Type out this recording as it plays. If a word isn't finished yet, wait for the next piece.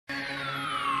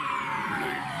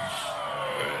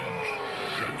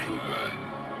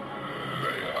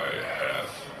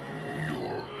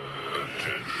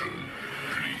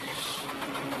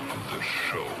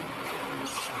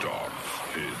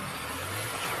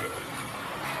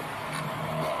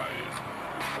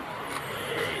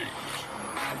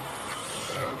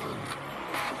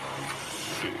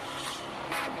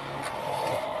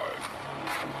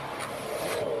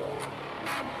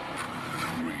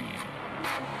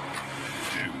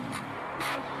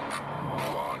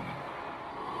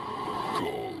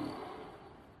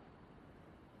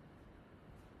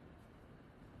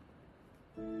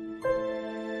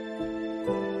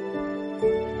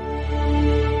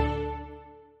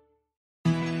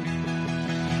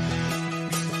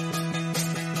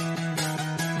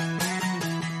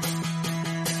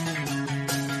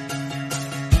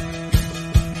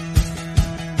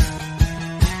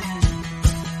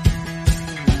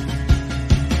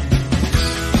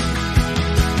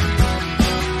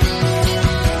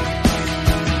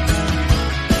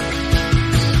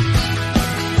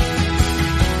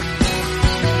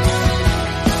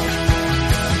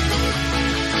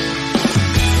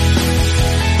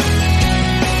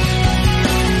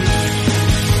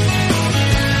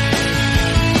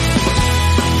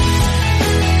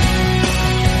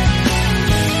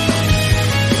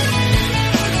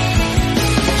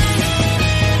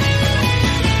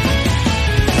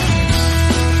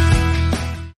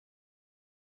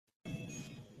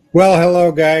Well,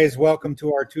 hello, guys. Welcome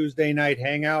to our Tuesday night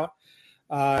hangout.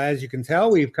 As you can tell,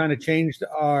 we've kind of changed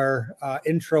our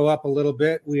intro up a little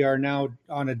bit. We are now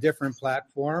on a different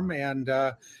platform, and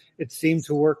it seemed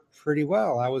to work pretty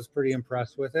well. I was pretty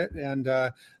impressed with it, and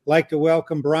like to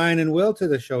welcome Brian and Will to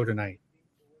the show tonight.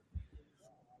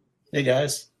 Hey,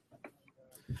 guys.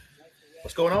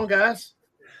 What's going on, guys?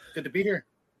 Good to be here.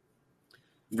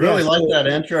 Really like that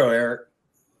intro, Eric.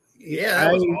 Yeah,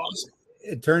 that was awesome.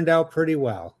 It turned out pretty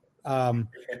well.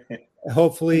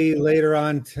 Hopefully later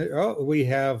on, we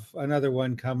have another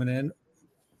one coming in.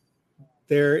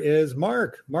 There is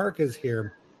Mark. Mark is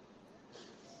here.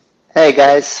 Hey,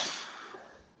 guys.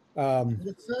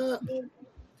 What's up?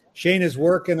 Shane is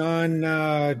working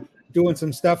on doing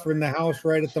some stuff in the house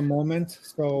right at the moment,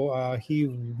 so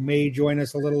he may join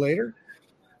us a little later,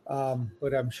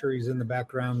 but I'm sure he's in the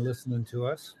background listening to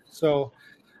us. So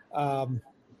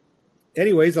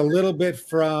anyways, a little bit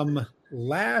from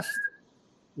last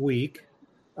week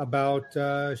about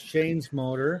Shane's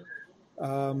motor.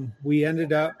 We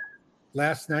ended up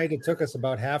last night, it took us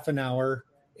about half an hour,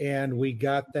 and we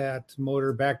got that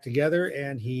motor back together,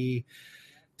 and he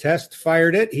test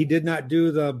fired it. He did not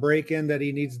do the break-in that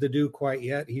he needs to do quite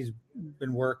yet. He's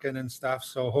been working and stuff,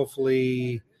 so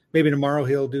hopefully maybe tomorrow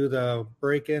he'll do the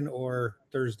break-in or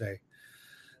Thursday.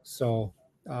 So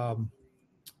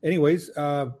anyways,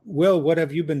 Will, what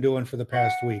have you been doing for the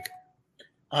past week?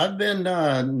 I've been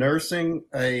nursing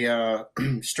a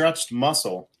stretched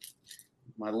muscle,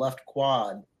 my left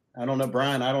quad. I don't know,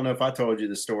 Brian, I don't know if I told you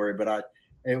the story, but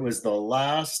it was the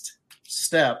last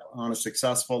step on a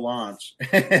successful launch,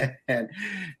 and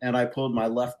I pulled my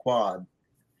left quad.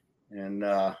 And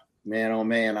man, oh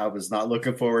man, I was not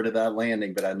looking forward to that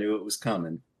landing, but I knew it was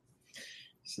coming.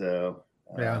 So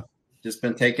yeah. Just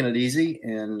been taking it easy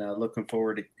and looking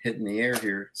forward to hitting the air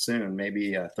here soon,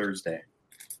 maybe Thursday.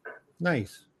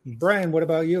 Nice. Brian, what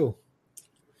about you?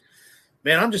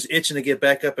 Man, I'm just itching to get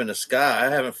back up in the sky. I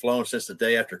haven't flown since the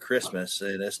day after Christmas,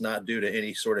 and it's not due to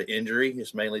any sort of injury.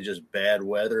 It's mainly just bad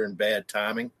weather and bad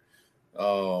timing.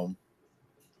 But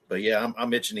yeah,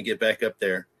 I'm itching to get back up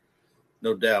there,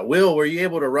 no doubt. Will, were you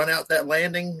able to run out that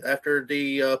landing after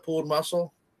the pulled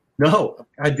muscle? No,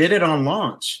 I did it on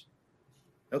launch.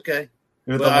 Okay.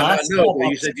 Well, I know,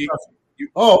 you said you.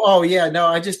 Oh, yeah. No,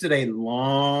 I just did a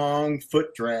long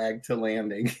foot drag to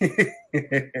landing.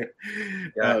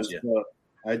 Gotcha.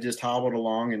 I just hobbled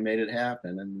along and made it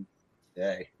happen. And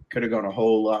hey, could have gone a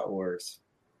whole lot worse.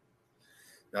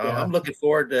 Yeah. I'm looking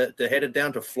forward to headed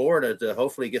down to Florida to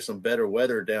hopefully get some better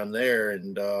weather down there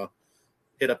and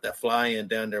hit up that fly-in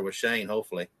down there with Shane,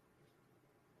 hopefully.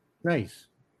 Nice.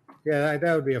 Yeah,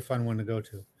 that would be a fun one to go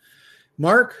to.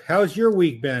 Mark, how's your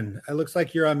week been? It looks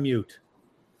like you're on mute.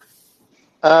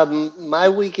 My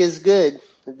week is good.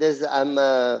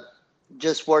 I'm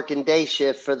just working day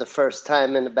shift for the first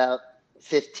time in about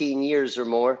 15 years or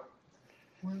more.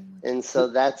 And so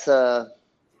that's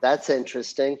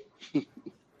interesting.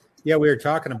 Yeah, we were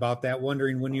talking about that,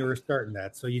 wondering when you were starting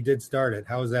that. So you did start it.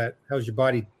 How's that? How's your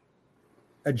body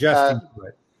adjusting to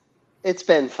it? It's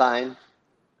been fine.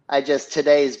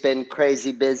 Today's been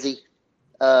crazy busy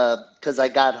because I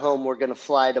got home. We're going to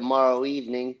fly tomorrow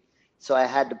evening. So I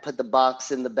had to put the box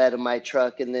in the bed of my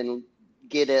truck and then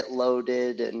get it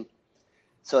loaded. And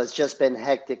so it's just been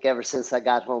hectic ever since I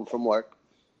got home from work.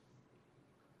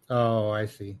 Oh, I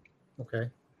see. Okay.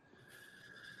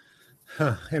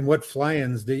 Huh. And what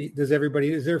fly-ins is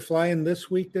there fly-in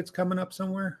this week that's coming up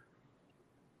somewhere?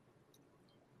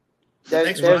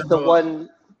 There's the one.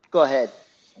 Go ahead.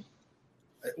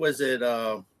 Was it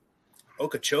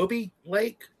Okeechobee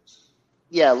Lake?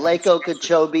 Yeah, Lake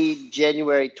Okeechobee,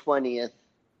 January 20th.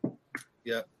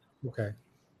 Yep. Okay.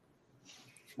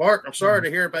 Mark, I'm sorry to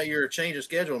hear about your change of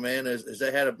schedule, man. Has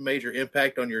that had a major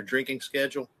impact on your drinking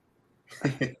schedule?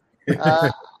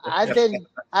 I've been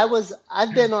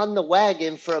on the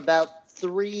wagon for about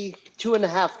two and a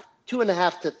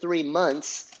half to 3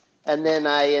 months, and then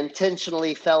I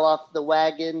intentionally fell off the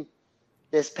wagon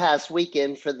this past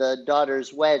weekend for the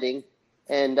daughter's wedding.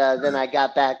 And then I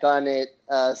got back on it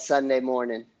Sunday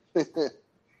morning.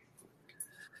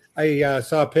 I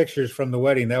saw pictures from the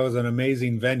wedding. That was an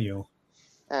amazing venue.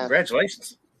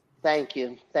 Congratulations. Thank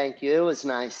you. It was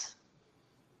nice.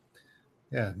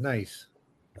 Yeah, nice.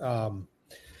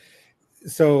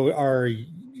 So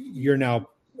you're now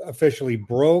officially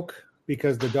broke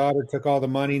because the daughter took all the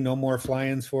money, no more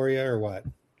fly-ins for you, or what?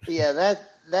 Yeah,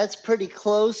 that's pretty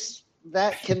close.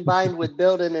 That combined with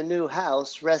building a new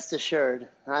house, rest assured,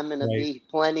 I'm going to be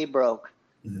plenty broke.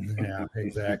 Yeah,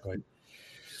 exactly.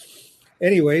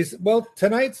 Anyways, well,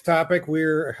 tonight's topic,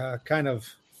 we're kind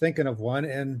of thinking of one,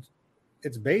 and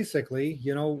it's basically,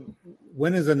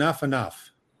 when is enough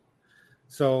enough?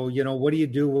 So, what do you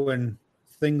do when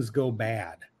things go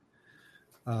bad?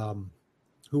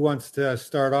 Who wants to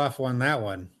start off on that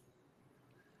one?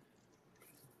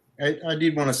 I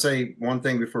did want to say one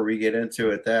thing before we get into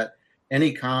it, that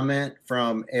any comment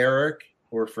from Eric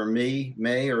or from me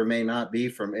may or may not be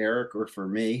from Eric or for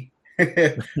me. We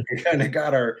kind of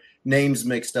got our names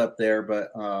mixed up there,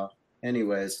 but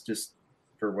anyways, just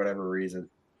for whatever reason,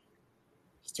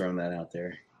 just throwing that out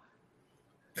there.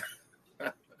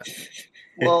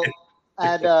 Well,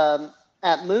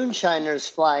 at Moonshiners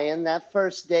Fly-In, that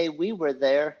first day we were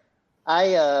there,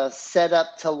 I set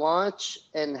up to launch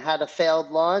and had a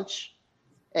failed launch,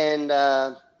 and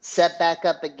set back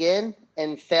up again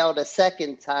and failed a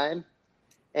second time.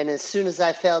 And as soon as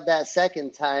I failed that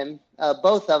second time,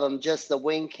 both of them, just the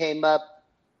wing came up.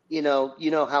 You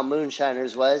know how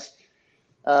Moonshiners was.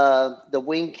 The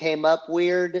wing came up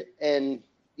weird, and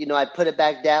I put it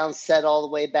back down, set all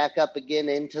the way back up again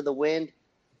into the wind,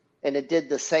 and it did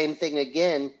the same thing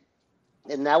again.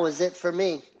 And that was it for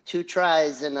me. 2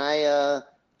 tries, and I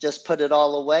just put it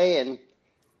all away and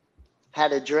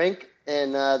had a drink.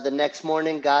 And the next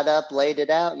morning got up, laid it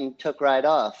out, and took right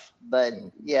off. But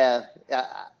yeah,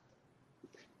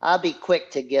 I'll be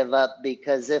quick to give up,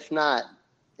 because if not,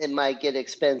 it might get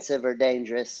expensive or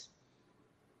dangerous.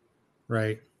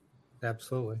 Right.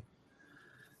 Absolutely.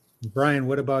 Brian,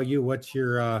 what about you? What's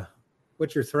your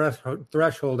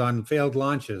threshold on failed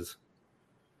launches?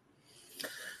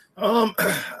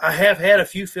 I have had a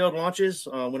few failed launches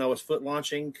when I was foot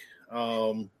launching.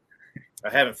 I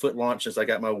haven't foot launched since I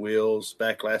got my wheels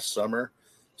back last summer.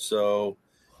 So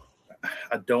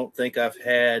I don't think I've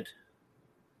had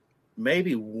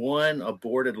maybe one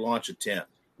aborted launch attempt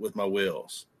with my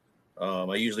wheels.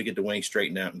 I usually get the wing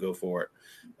straightened out and go for it.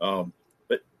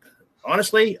 But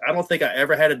honestly, I don't think I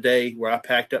ever had a day where I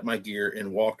packed up my gear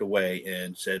and walked away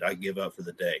and said I give up for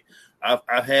the day.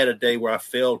 I've had a day where I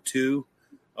failed 2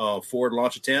 forward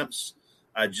launch attempts.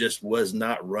 I just was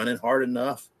not running hard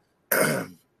enough.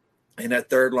 And that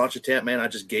third launch attempt, man, I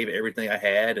just gave it everything I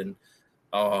had. And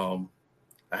I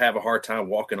have a hard time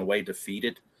walking away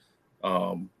defeated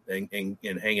and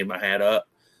hanging my hat up.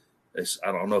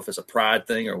 I don't know if it's a pride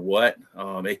thing or what.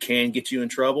 It can get you in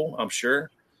trouble, I'm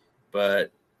sure.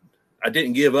 But I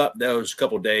didn't give up those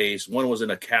couple of days. One was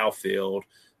in a cow field,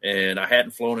 and I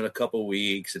hadn't flown in a couple of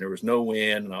weeks, and there was no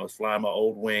wind, and I was flying my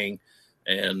old wing.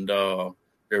 And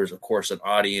there was, of course, an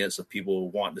audience of people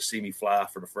wanting to see me fly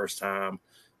for the first time.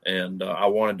 And I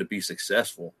wanted to be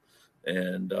successful.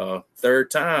 And third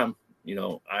time,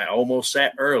 I almost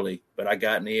sat early, but I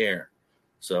got in the air.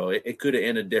 So it could have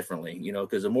ended differently,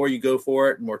 because the more you go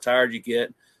for it, the more tired you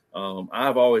get.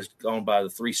 I've always gone by the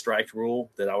 3 strike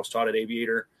rule that I was taught at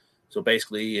Aviator. So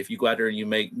basically, if you go out there and you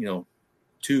make,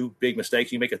 2 big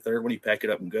mistakes, you make a third one, you pack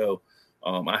it up and go.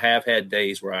 I have had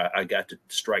days where I got to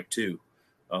strike 2,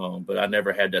 but I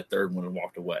never had that third one and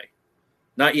walked away.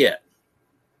 Not yet.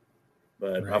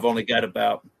 But right. I've only got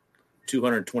about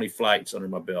 220 flights under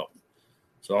my belt.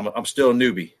 So I'm still a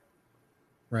newbie.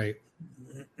 Right.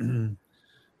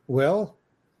 Well,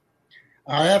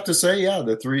 I have to say, yeah,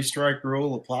 the 3 strike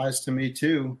rule applies to me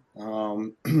too.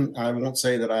 I won't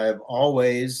say that I have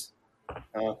always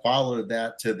followed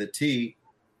that to the T,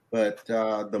 but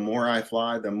the more I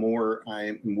fly, the more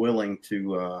I'm willing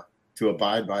to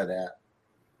abide by that.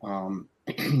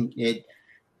 It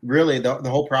really, the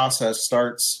whole process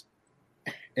starts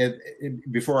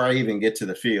before I even get to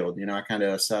the field. I kind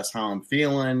of assess how I'm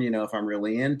feeling, if I'm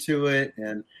really into it.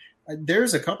 And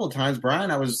there's a couple of times,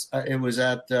 Brian, it was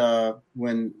at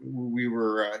when we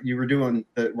were you were doing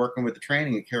working with the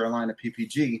training at Carolina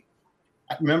PPG.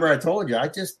 I remember I told you I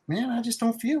just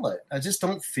don't feel it. I just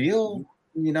don't feel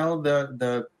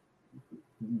the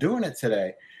doing it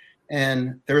today.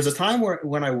 And there was a time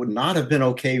when I would not have been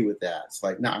okay with that. It's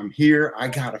like, no, I'm here. I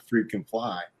gotta freaking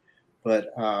fly. But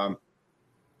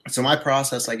so my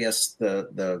process, I guess,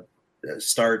 the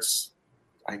starts,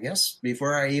 I guess,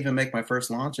 before I even make my first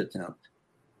launch attempt.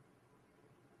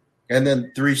 And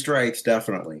then 3 strikes,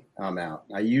 definitely, I'm out.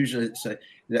 I usually say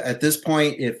at this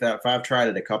point, if I've tried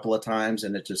it a couple of times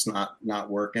and it's just not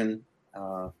working,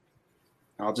 I'll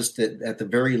just at the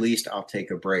very least I'll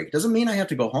take a break. Doesn't mean I have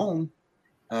to go home,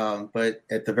 but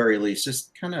at the very least,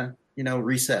 just kind of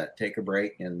reset, take a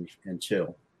break, and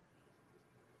chill.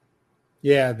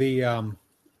 Yeah, the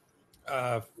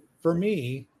for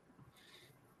me,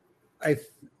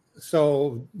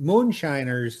 so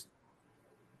Moonshiners,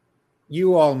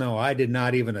 you all know I did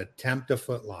not even attempt a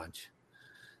foot launch.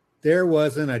 there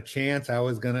wasn't a chance I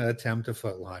was going to attempt a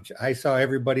foot launch. I saw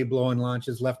everybody blowing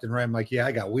launches left and right. I'm like, yeah,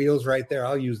 I got wheels right there.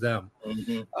 I'll use them.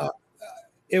 Mm-hmm.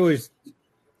 It was,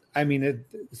 I mean,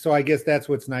 so I guess that's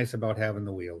what's nice about having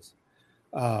the wheels.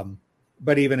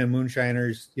 But even in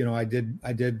Moonshiners, you know, I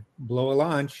did blow a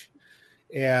launch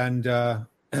and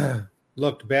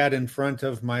looked bad in front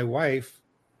of my wife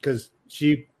because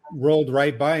she rolled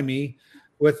right by me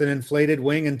with an inflated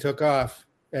wing and took off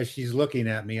as she's looking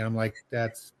at me. I'm like,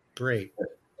 that's great.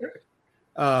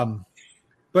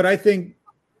 But I think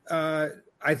I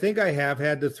have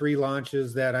had the 3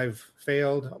 launches that I've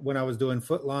failed when I was doing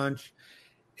foot launch.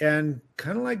 And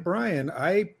kind of like Brian,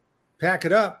 I pack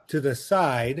it up to the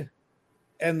side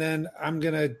and then I'm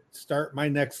going to start my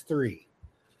next 3.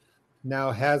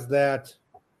 Now, has that,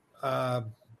 have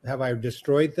I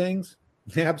destroyed things?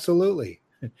 Absolutely.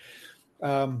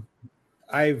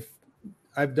 I've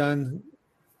done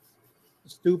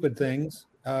stupid things,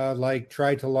 like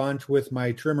try to launch with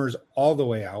my trimmers all the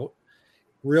way out,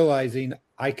 realizing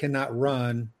I cannot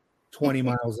run 20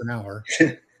 miles an hour.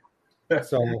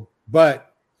 So,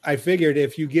 but I figured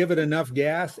if you give it enough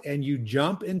gas and you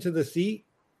jump into the seat,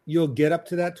 you'll get up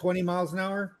to that 20 miles an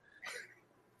hour.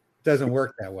 Doesn't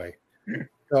work that way.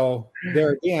 So there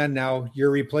again, now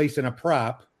you're replacing a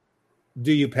prop.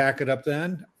 Do you pack it up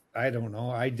then? I don't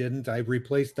know. I didn't. I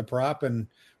replaced the prop and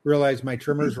realized my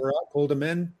trimmers were up, pulled them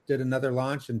in, did another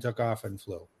launch and took off and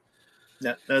flew.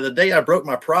 Now the day I broke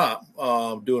my prop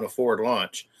doing a forward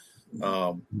launch,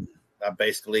 I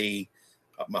basically,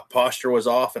 my posture was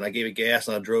off and I gave it gas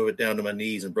and I drove it down to my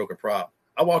knees and broke a prop.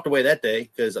 I walked away that day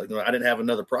because I didn't have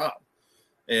another prop.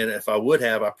 And if I would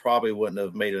have, I probably wouldn't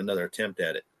have made another attempt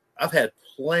at it. I've had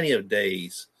plenty of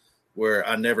days where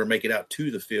I never make it out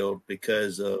to the field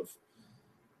because of,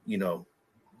 you know,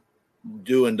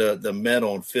 doing the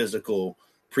mental and physical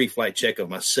pre-flight check of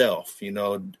myself. You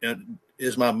know,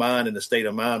 is my mind in the state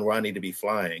of mind where I need to be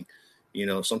flying? You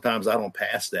know, sometimes I don't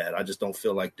pass that. I just don't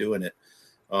feel like doing it.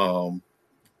 I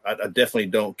definitely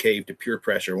don't cave to peer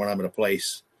pressure when I'm in a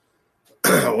place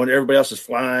when everybody else is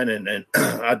flying, and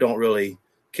I don't really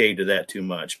cave to that too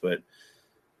much. But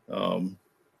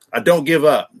I don't give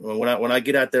up. When I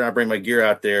get out there, I bring my gear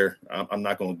out there. I'm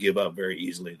not going to give up very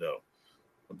easily, though.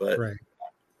 But right.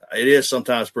 It is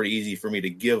sometimes pretty easy for me to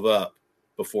give up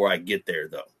before I get there,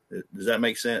 though. Does that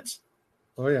make sense?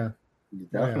 Oh yeah,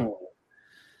 definitely. Oh,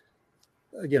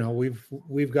 yeah. You know,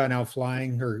 we've gone out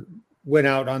flying or went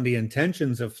out on the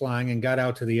intentions of flying and got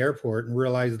out to the airport and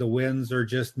realized the winds are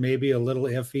just maybe a little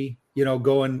iffy. You know,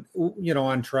 going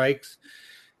on trikes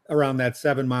around that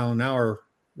 7 mile an hour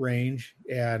range,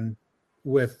 and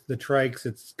with the trikes,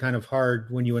 it's kind of hard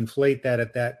when you inflate that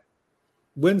at that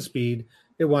wind speed.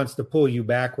 It wants to pull you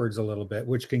backwards a little bit,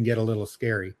 which can get a little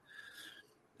scary.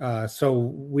 So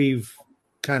we've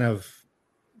kind of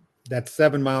that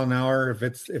 7 mile an hour. If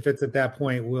it's at that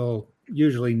point, we'll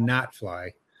usually not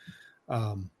fly.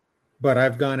 But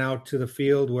I've gone out to the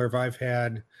field where I've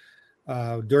had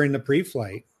during the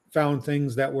pre-flight found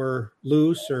things that were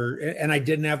loose and I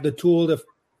didn't have the tool to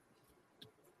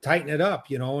tighten it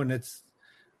up, and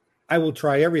I will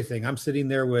try everything. I'm sitting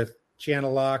there with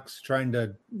channel locks trying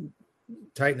to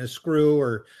tighten a screw,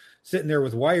 or sitting there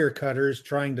with wire cutters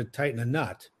trying to tighten a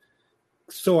nut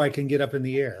so I can get up in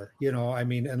the air. I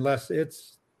mean, unless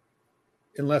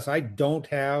I don't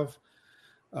have,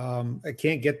 I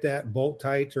can't get that bolt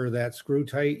tight or that screw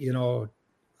tight,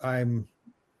 I'm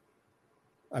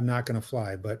not going to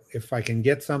fly. But if I can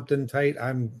get something tight,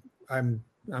 I'm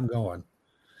going.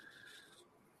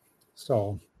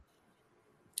 So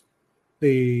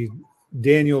the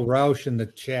Daniel Roush in the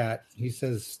chat, he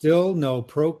says, still no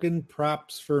broken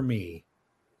props for me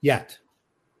yet.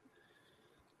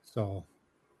 So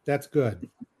that's good.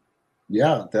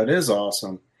 Yeah, that is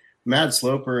awesome. Mad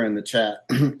Sloper in the chat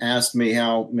asked me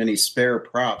how many spare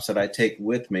props that I take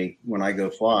with me when I go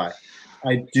fly.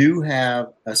 I do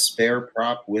have a spare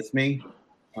prop with me,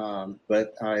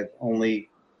 but I've only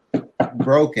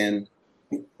broken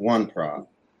one prop.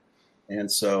 And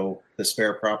so the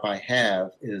spare prop I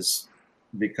have is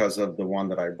because of the one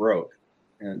that I broke.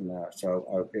 And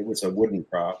so it was a wooden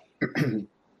prop. And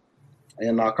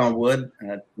knock on wood,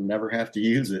 I never have to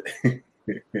use it.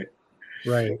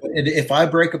 Right. If I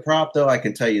break a prop, though, I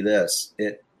can tell you this.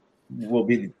 It will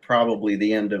be probably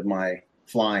the end of my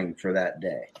flying for that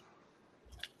day,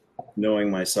 knowing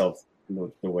myself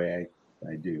the way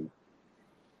I do.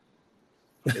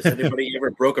 Has anybody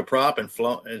ever broke a prop and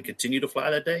flown and continue to fly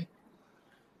that day?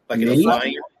 Like in a Me?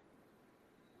 flying?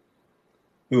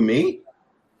 Who, me?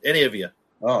 Any of you?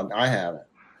 Oh, I haven't.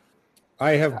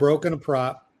 I have broken a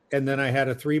prop and then I had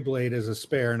a 3-blade as a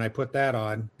spare, and I put that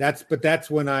on. That's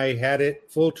when I had it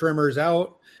full trimmers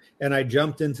out, and I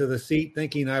jumped into the seat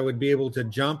thinking I would be able to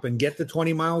jump and get to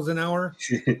 20 miles an hour.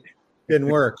 Didn't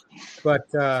work, but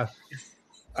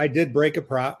I did break a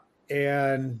prop,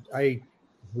 and I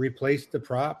replaced the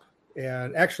prop.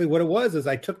 And actually, what it was is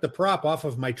I took the prop off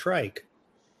of my trike,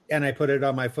 and I put it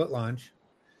on my foot launch,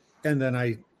 and then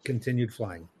I continued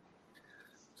flying.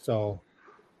 So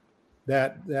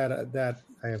that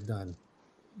I have done.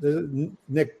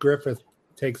 Nick Griffith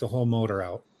takes a whole motor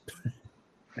out.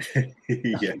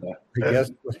 Yeah. I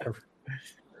guess whatever.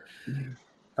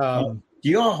 Do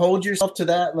you all hold yourself to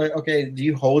that? Like, okay, do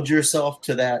you hold yourself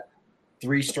to that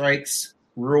 3 strikes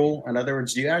rule? In other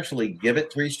words, do you actually give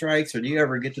it 3 strikes, or do you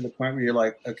ever get to the point where you're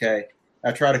like, okay,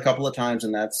 I tried a couple of times,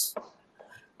 and I'm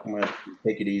going to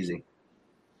take it easy?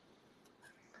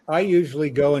 I usually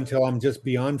go until I'm just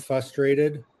beyond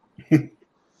frustrated.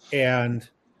 And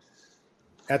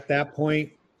at that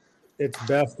point, it's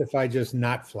best if I just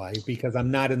not fly, because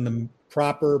I'm not in the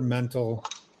proper mental.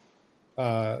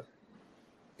 I'm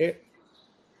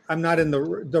not in the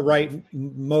right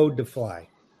mode to fly,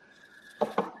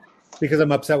 because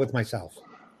I'm upset with myself.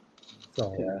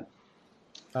 So Yeah.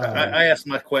 I asked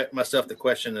myself the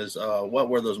question is, what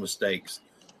were those mistakes?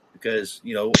 Because,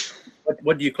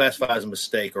 what do you classify as a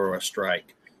mistake or a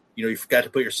strike? You forgot to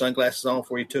put your sunglasses on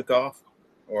before you took off,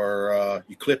 or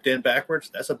you clipped in backwards.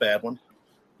 That's a bad one.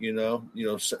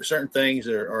 Certain things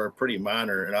are pretty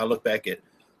minor. And I look back at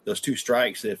those 2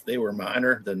 strikes. If they were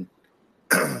minor, then,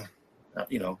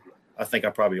 I think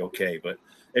I'm probably okay. But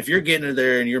if you're getting in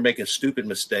there and you're making stupid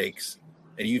mistakes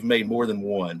and you've made more than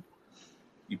one,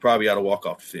 you probably ought to walk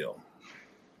off the field.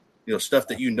 Stuff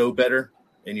that better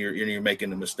and you're making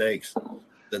the mistakes,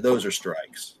 those are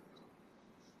strikes.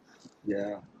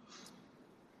 Yeah.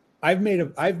 I've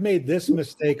made this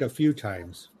mistake a few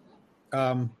times.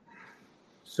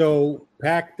 So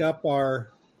packed up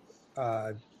our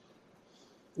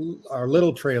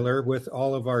little trailer with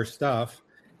all of our stuff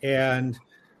and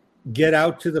get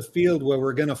out to the field where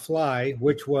we're going to fly,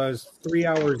 which was 3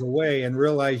 hours away, and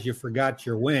realize you forgot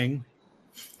your wing.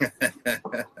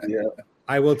 Yeah.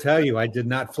 I will tell you, I did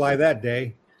not fly that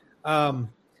day.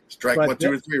 Strike 1,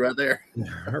 2, or 3 right there.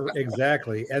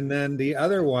 Exactly. And then the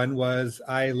other one was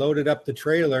I loaded up the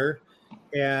trailer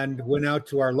and went out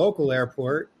to our local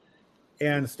airport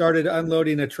and started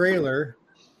unloading a trailer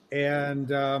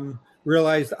and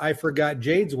realized I forgot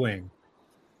Jade's wing.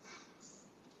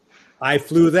 I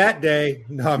flew that day.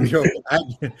 No, I'm joking.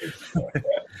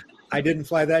 I didn't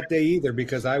fly that day either,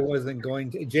 because I wasn't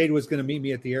going to. Jade was going to meet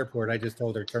me at the airport. I just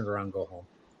told her, turn around, go home.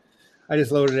 I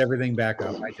just loaded everything back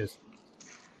up.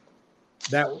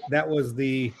 That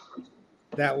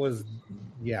was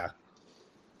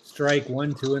strike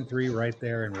 1, 2, and 3 right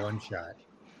there in one shot.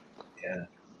 Yeah.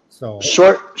 So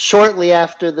shortly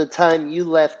after the time you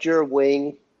left your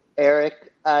wing,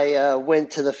 Eric, I went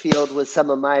to the field with some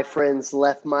of my friends,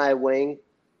 left my wing,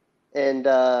 and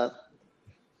a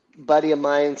buddy of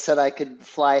mine said I could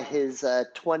fly his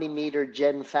 20-meter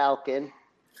Gen Falcon.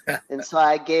 And so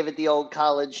I gave it the old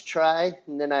college try,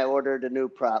 and then I ordered a new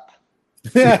prop.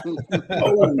 It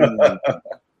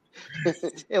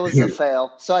was a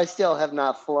fail. So I still have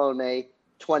not flown a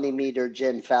 20-meter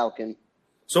Gen Falcon.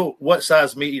 So what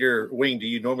size meter wing do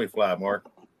you normally fly, Mark?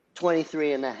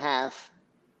 23 and a half.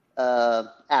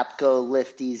 APCO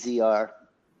Lift EZR.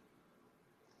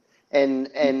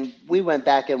 And we went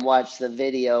back and watched the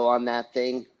video on that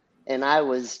thing, and I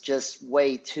was just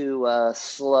way too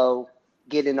slow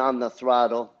getting on the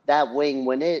throttle. That wing,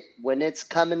 when it's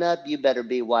coming up, you better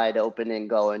be wide open and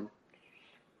going,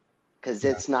 because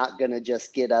it's not going to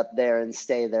just get up there and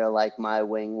stay there like my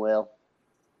wing will.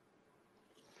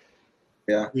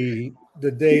 Yeah. The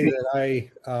day that I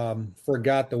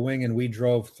forgot the wing and we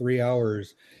drove 3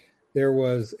 hours, there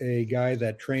was a guy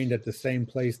that trained at the same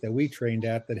place that we trained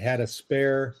at that had a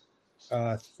spare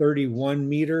 31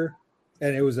 meter,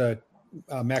 and it was a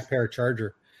Mac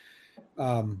Paracharger.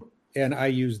 And I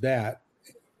used that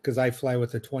because I fly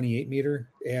with a 28 meter.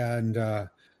 And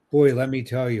boy, let me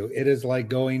tell you, it is like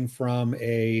going from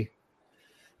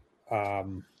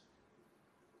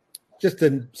just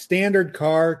a standard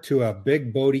car to a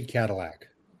big boaty Cadillac.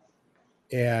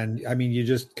 And I mean, you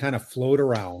just kind of float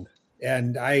around.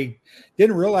 And I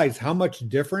didn't realize how much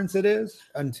difference it is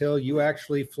until you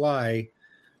actually fly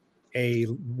a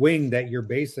wing that you're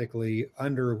basically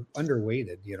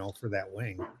underweighted, for that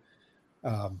wing.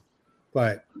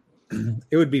 But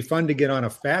it would be fun to get on a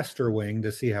faster wing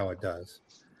to see how it does.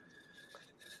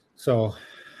 So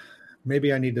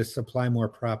maybe I need to supply more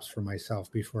props for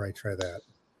myself before I try that.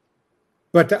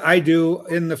 But I do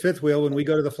in the fifth wheel when we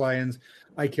go to the fly-ins,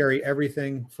 I carry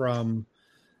everything from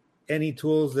any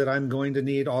tools that I'm going to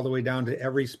need all the way down to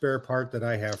every spare part that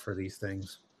I have for these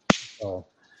things. So,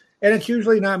 and it's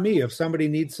usually not me. If somebody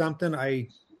needs something, I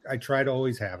try to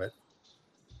always have it.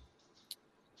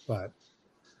 But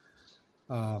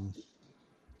I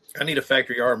need a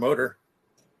factory R motor.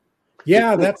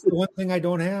 yeah, that's the one thing I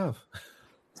don't have.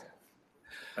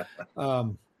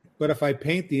 But if I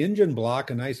paint the engine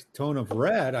block a nice tone of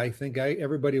red, I think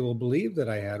everybody will believe that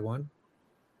I had one.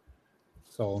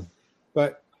 So,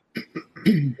 but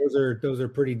those are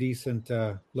pretty decent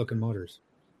looking motors.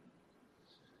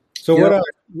 So Yeah.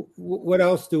 what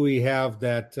else do we have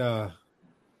that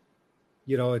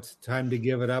it's time to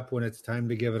give it up when it's time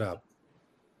to give it up?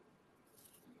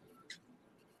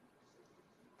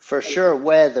 For sure,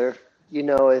 weather.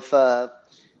 If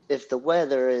the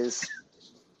weather is,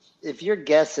 if you're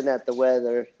guessing at the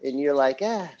weather and you're like,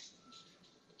 I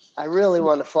really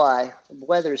want to fly. The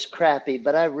weather's crappy,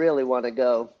 but I really want to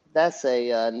go. That's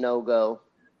a no-go.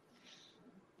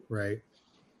 Right.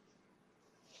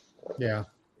 Yeah.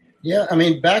 Yeah, I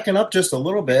mean, backing up just a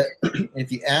little bit,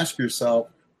 if you ask yourself,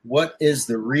 what is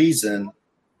the reason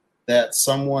that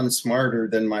someone smarter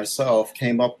than myself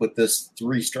came up with this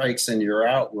 3 strikes and you're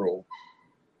out rule?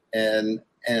 And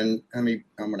I mean,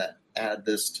 I'm going to add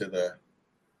this to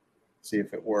see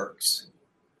if it works.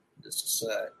 Just a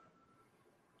sec.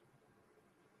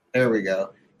 There we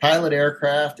go. Pilot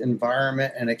aircraft,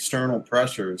 environment, and external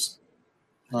pressures.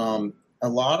 A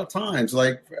lot of times,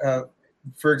 like,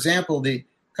 for example, a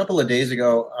couple of days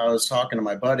ago, I was talking to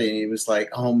my buddy, and he was like,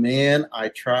 oh, man, I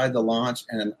tried the launch,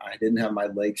 and I didn't have my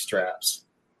leg straps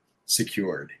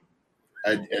secured.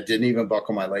 I didn't even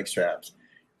buckle my leg straps.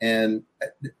 And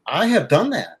I have done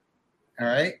that, all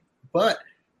right? But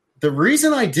the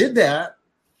reason I did that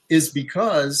is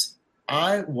because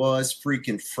I was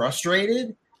freaking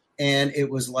frustrated, and it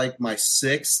was like my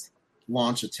 6th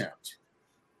launch attempt.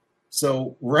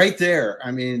 So right there, I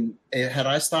mean, had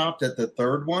I stopped at the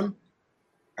 3rd one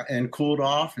and cooled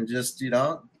off and just,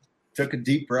 took a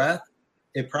deep breath,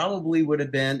 it probably would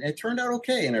have been, it turned out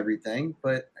okay and everything,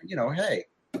 but, hey.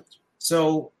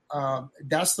 So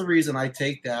that's the reason I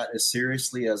take that as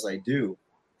seriously as I do.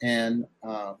 And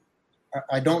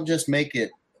I don't just make it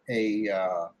a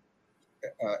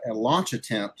launch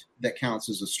attempt that counts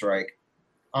as a strike.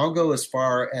 I'll go as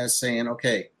far as saying,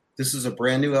 okay, this is a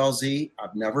brand new LZ.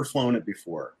 I've never flown it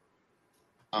before.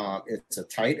 It's a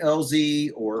tight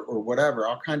LZ or whatever.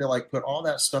 I'll kind of like put all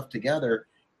that stuff together.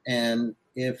 And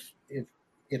if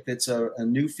it's a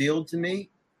new field to me,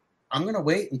 I'm going to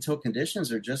wait until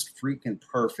conditions are just freaking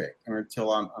perfect or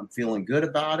until I'm feeling good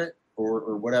about it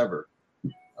or whatever.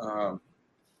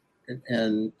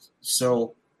 And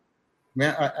so,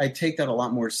 man, I take that a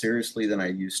lot more seriously than I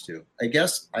used to. I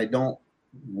guess I don't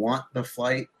want the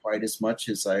flight quite as much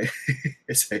as I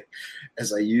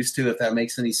as I used to, if that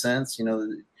makes any sense.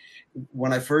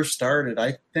 When I first started,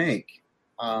 I think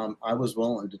I was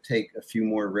willing to take a few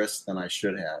more risks than I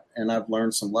should have, and I've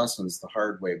learned some lessons the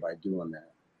hard way by doing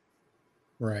that.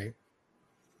 Right.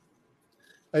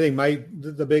 I think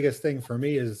the biggest thing for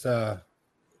me is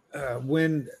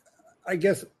when I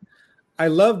guess I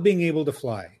love being able to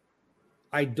fly.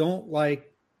 I don't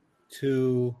like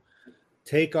to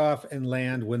take off and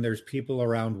land when there's people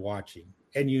around watching.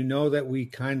 And that we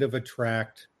kind of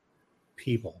attract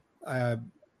people.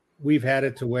 We've had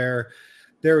it to where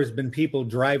there has been people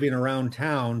driving around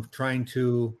town trying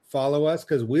to follow us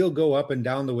because we'll go up and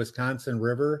down the Wisconsin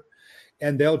River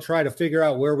and they'll try to figure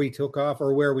out where we took off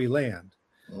or where we land.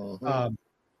 Mm-hmm.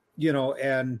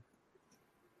 And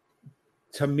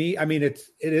to me, I mean, it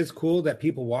is cool that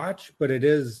people watch, but it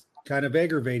is kind of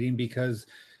aggravating because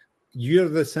you're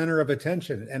the center of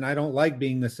attention. And I don't like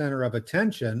being the center of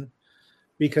attention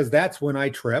because that's when I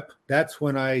trip. That's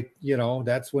when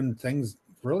that's when things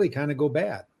really kind of go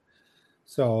bad.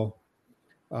 So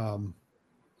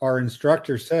our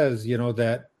instructor says,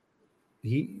 that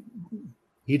he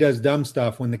does dumb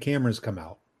stuff when the cameras come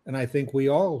out. And I think we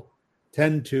all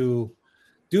tend to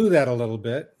do that a little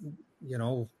bit,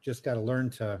 just got to learn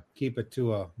to keep it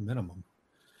to a minimum.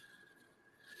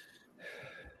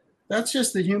 That's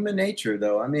just the human nature,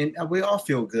 though. I mean, we all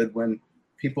feel good when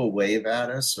people wave at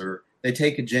us or they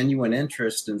take a genuine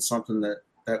interest in something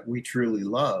that we truly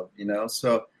love,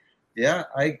 So, yeah,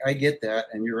 I get that.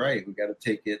 And you're right. We got to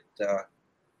take it.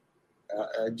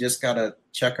 Just got to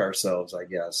check ourselves, I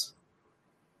guess.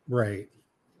 Right.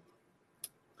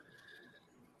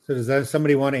 So does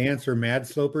somebody want to answer Mad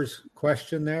Sloper's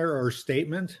question there or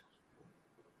statement?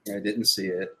 I didn't see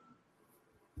it.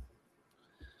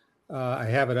 I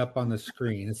have it up on the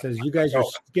screen. It says, "You guys are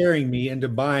scaring me into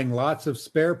buying lots of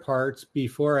spare parts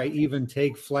before I even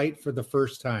take flight for the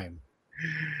first time."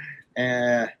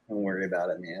 Don't worry about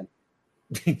it, man.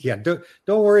 Yeah, don't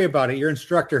worry about it. Your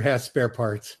instructor has spare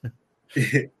parts.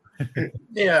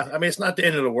 Yeah, I mean, it's not the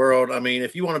end of the world. I mean,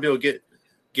 if you want to be able to get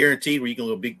guaranteed where you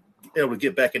can be able to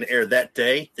get back in the air that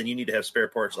day, then you need to have spare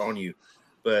parts on you.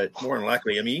 But more than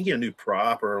likely, I mean, you can get a new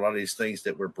prop or a lot of these things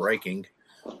that were breaking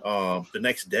the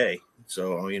next day.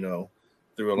 So,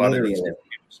 through a lot of these.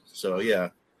 So, yeah,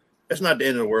 it's not the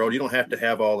end of the world. You don't have to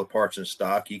have all the parts in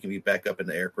stock. You can be back up in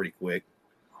the air pretty quick.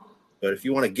 But if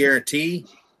you want to guarantee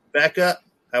backup,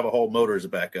 have a whole motor as a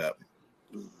backup,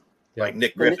 like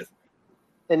Nick Griffith.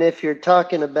 And if you're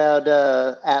talking about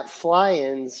at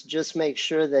fly-ins, just make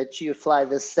sure that you fly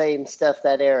the same stuff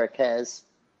that Eric has.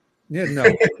 Yeah, no.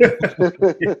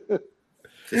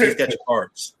 He's got your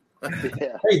parts.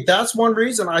 Yeah. Hey, that's one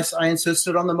reason I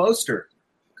insisted on the Moster,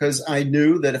 because I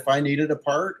knew that if I needed a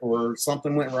part or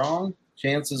something went wrong,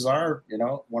 chances are,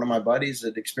 one of my buddies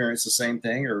had experienced the same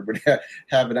thing or would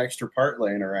have an extra part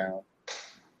laying around.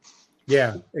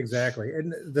 Yeah, exactly.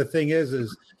 And the thing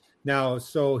is now,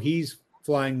 so he's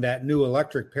flying that new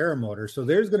electric paramotor. So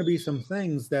there's going to be some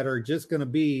things that are just going to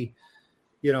be,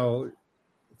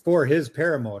 for his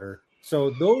paramotor. So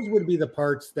those would be the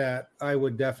parts that I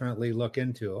would definitely look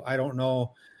into. I don't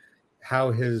know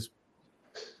how the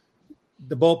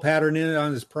bolt pattern in it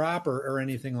on his prop or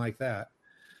anything like that.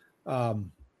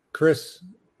 Chris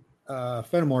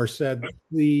Fenimore said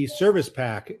the service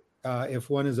pack, if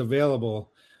one is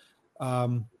available.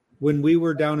 When we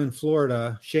were down in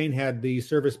Florida, Shane had the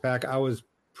service pack. I was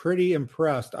pretty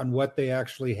impressed on what they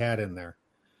actually had in there.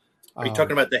 Are you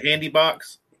talking about the handy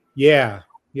box? Yeah.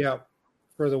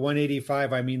 For the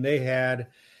 185, I mean, they had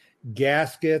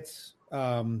gaskets.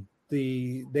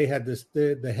 They had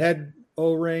the head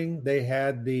O-ring. They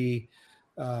had the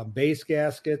base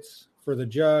gaskets for the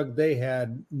jug. They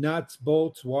had nuts,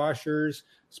 bolts, washers,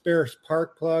 spare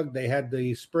spark plug. They had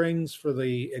the springs for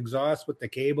the exhaust with the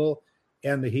cable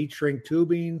and the heat shrink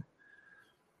tubing.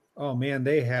 Oh man,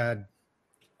 they had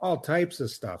all types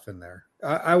of stuff in there.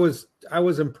 I was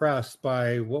impressed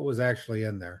by what was actually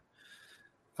in there.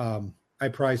 I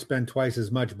probably spent twice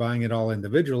as much buying it all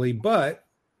individually, but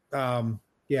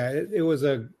it was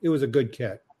a good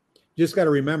kit. Just got to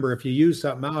remember, if you use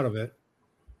something out of it,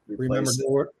 replace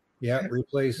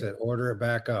it, order it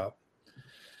back up.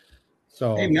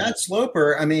 So, hey, Matt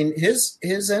Sloper, I mean, his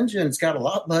engine's got a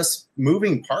lot less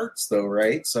moving parts, though,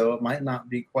 right? So it might not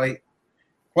be quite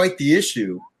the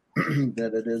issue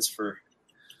that it is for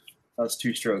us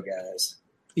two-stroke guys.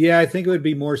 Yeah, I think it would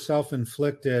be more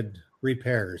self-inflicted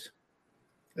repairs.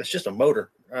 It's just a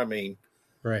motor. I mean,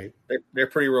 right? They're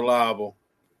pretty reliable.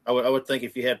 I would think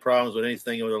if you had problems with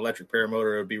anything with an electric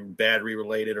paramotor, it would be battery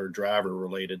related or driver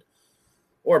related,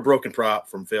 or a broken prop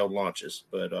from failed launches.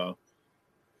 But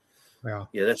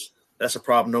that's a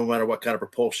problem no matter what kind of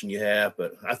propulsion you have.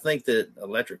 But I think that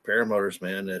electric paramotors,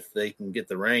 man, if they can get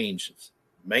the range,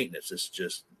 maintenance is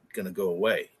just going to go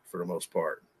away for the most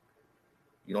part.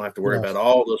 You don't have to worry about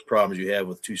all those problems you have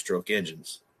with two-stroke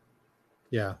engines.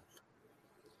 Yeah.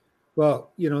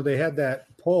 Well, they had that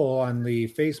poll on the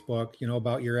Facebook,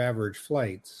 about your average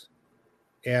flights.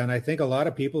 And I think a lot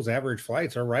of people's average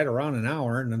flights are right around an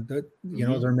hour. And,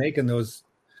 they're making those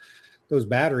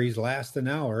batteries last an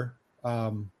hour.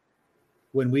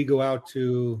 When we go out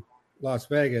to Las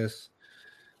Vegas,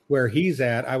 where he's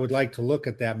at, I would like to look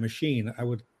at that machine. I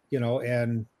would,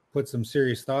 and put some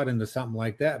serious thought into something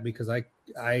like that, because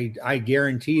I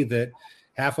guarantee that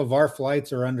half of our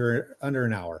flights are under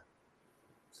an hour.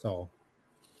 So,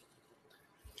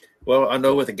 well, I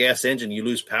know with a gas engine, you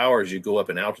lose power as you go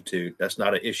up in altitude. That's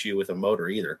not an issue with a motor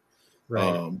either.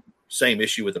 Right. Same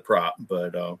issue with the prop,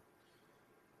 but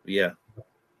yeah,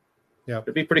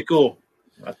 it'd be pretty cool.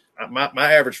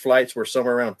 My average flights were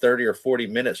somewhere around 30 or 40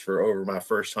 minutes for over my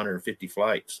first 150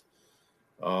 flights.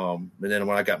 And then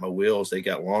when I got my wheels, they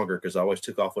got longer because I always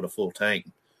took off with a full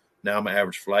tank. Now my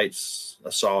average flight's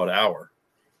a solid hour.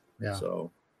 Yeah.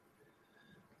 So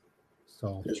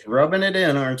just rubbing it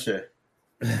in, aren't you?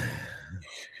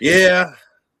 Yeah,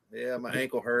 my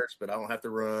ankle hurts, but I don't have to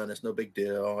run. It's no big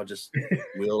deal. I'll just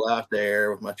wheel out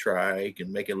there with my trike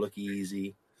and make it look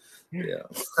easy. Yeah.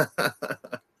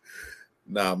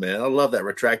 Nah, man, I love that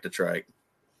retractor trike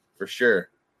for sure.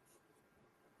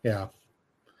 Yeah.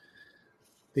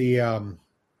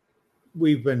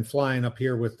 We've been flying up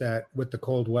here with the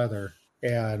cold weather,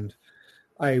 and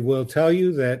I will tell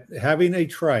you that having a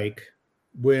trike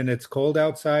when it's cold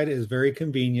outside is very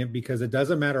convenient, because it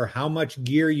doesn't matter how much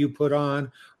gear you put on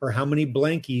or how many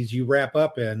blankies you wrap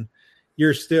up in,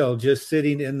 you're still just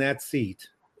sitting in that seat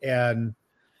and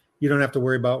you don't have to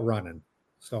worry about running.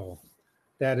 So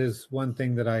that is one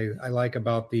thing that I like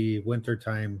about the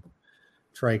wintertime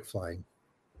trike flying.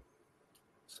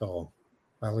 So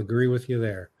I'll agree with you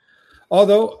there.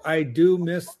 Although I do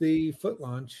miss the foot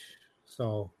launch.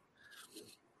 So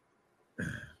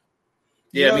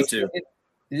yeah, me too.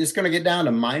 It's going to get down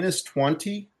to minus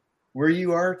 20 where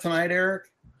you are tonight, Eric.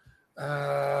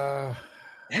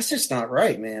 That's just not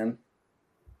right, man.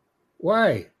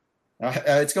 Why?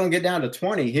 It's going to get down to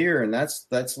 20 here, and that's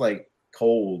like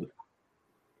cold.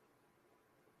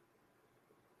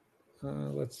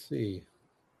 Let's see.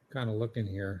 Kind of looking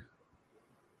here.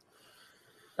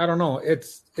 I don't know.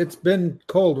 It's been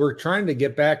cold. We're trying to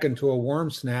get back into a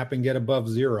warm snap and get above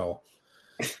 0.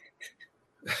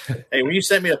 Hey, when you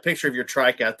sent me a picture of your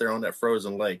trike out there on that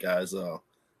frozen lake, guys, I'm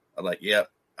like,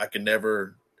 yep, I can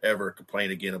never, ever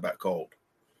complain again about cold.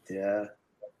 Yeah.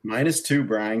 Minus 2,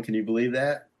 Brian. Can you believe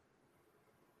that?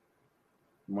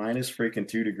 Minus freaking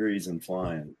 2 degrees and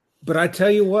flying. But I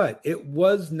tell you what, it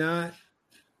was not.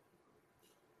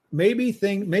 Maybe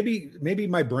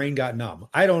my brain got numb.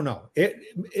 I don't know.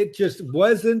 It just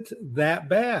wasn't that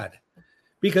bad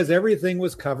because everything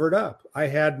was covered up. I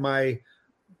had my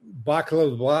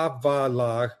baklava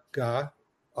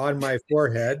on my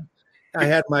forehead. I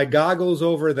had my goggles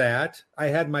over that. I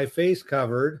had my face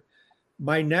covered.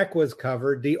 My neck was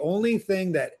covered. The only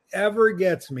thing that ever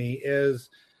gets me is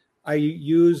I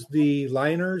use the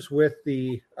liners with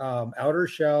the outer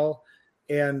shell,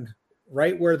 and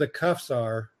right where the cuffs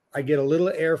are, I get a little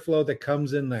airflow that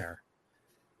comes in there.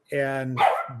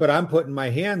 But I'm putting my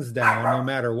hands down no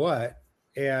matter what.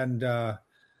 And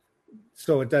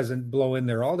so it doesn't blow in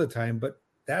there all the time. But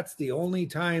that's the only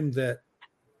time that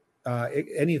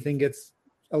anything gets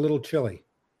a little chilly.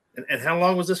 And how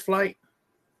long was this flight?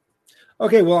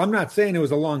 Okay, well, I'm not saying it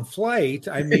was a long flight.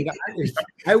 I mean, it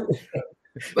was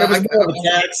more of a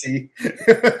taxi.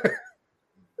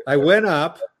 I went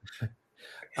up.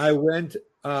 I went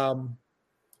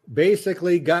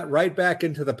basically got right back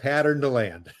into the pattern to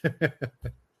land.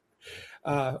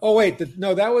 That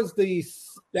was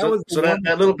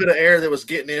that little bit of air that was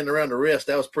getting in around the wrist,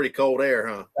 that was pretty cold air,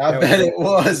 huh? I bet it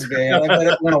was, man. I bet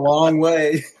it went a long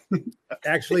way.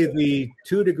 Actually, the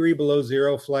 2 degree below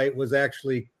 0 flight was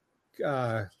actually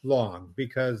long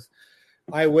because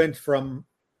I went from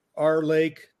our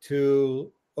lake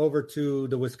over to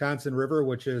the Wisconsin River,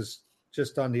 which is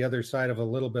just on the other side of a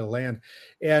little bit of land.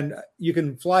 And you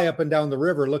can fly up and down the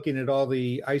river looking at all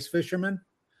the ice fishermen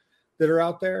that are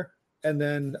out there. And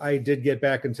then I did get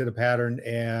back into the pattern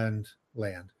and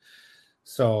land.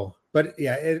 So, but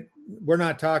yeah, we're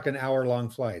not talking hour-long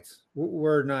flights.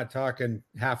 We're not talking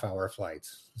half-hour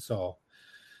flights. So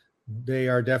they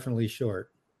are definitely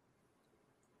short.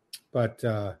 But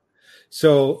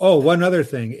one other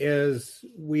thing is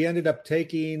we ended up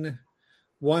taking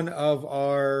one of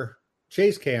our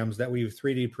chase cams that we've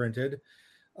 3D printed.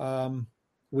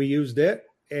 We used it,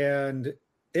 and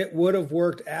it would have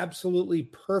worked absolutely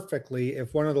perfectly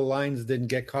if one of the lines didn't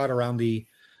get caught around the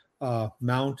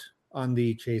mount on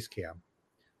the chase cam.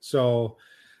 So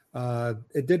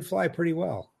it did fly pretty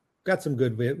well. Got some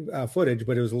good footage,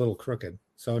 but it was a little crooked.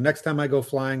 So next time I go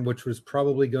flying, which was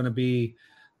probably going to be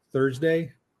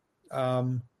Thursday,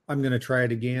 I'm going to try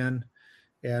it again,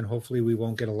 and hopefully we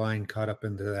won't get a line caught up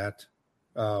into that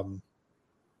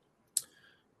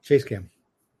chase cam.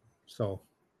 So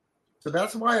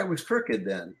that's why it was crooked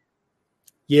then.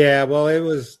 Yeah, well, it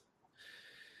was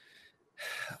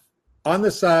on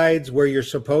the sides where you're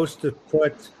supposed to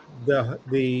put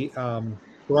the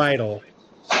bridle.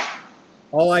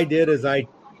 All I did is I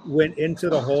went into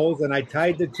the holes and I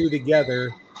tied the two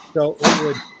together so it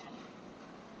would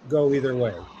go either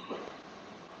way.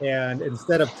 And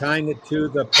instead of tying it to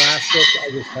the plastic,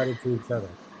 I just tied it to each other.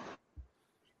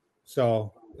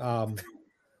 So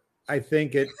I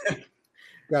think it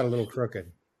got a little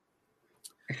crooked.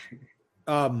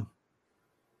 But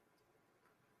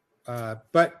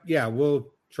yeah, we'll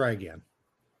try again.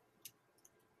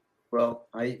 Well,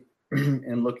 I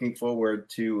am looking forward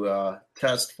to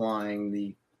test flying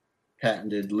the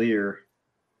patented Lear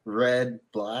red and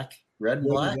black.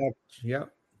 Yeah.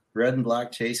 Red and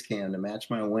black chase cam to match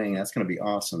my wing. That's going to be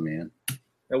awesome, man.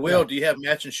 Will, do you have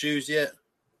matching shoes yet?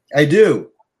 I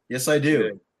do. Yes, I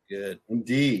do. Good.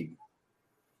 Indeed.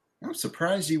 I'm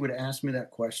surprised you would ask me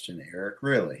that question, Eric.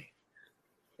 Really?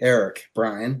 Eric,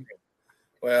 Brian.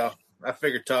 Well, I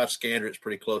figured Todd Scandrett's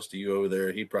pretty close to you over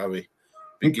there. He'd probably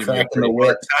be giving you a Cracking the pretty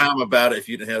whip. hard time about it if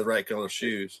you didn't have the right color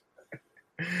shoes.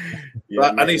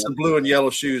 Yeah, I need some blue and yellow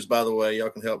shoes, by the way. Y'all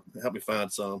can help me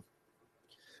find some.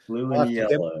 Blue and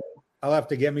yellow. I'll have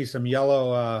to get me some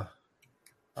yellow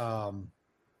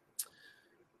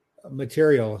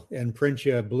material and print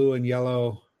you a blue and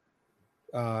yellow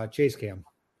chase cam.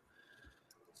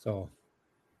 So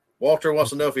Walter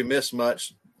wants to know if he missed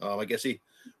much. I guess we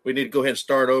need to go ahead and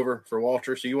start over for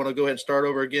Walter. So you want to go ahead and start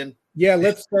over again? yeah,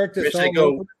 let's start this all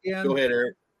over again. Go ahead,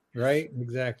 Eric. Right,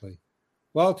 exactly.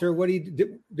 Walter, what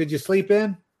did you sleep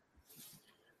in?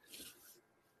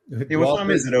 Hey, what time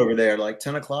is it over there? Like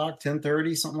 10 o'clock,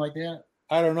 10:30, something like that?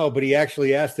 I don't know, but he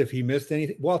actually asked if he missed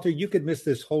anything. Walter, you could miss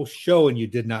this whole show and you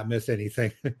did not miss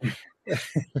anything.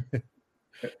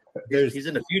 He's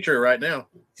in the future right now.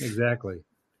 Exactly.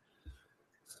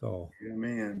 So, yeah,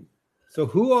 man. So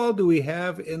who all do we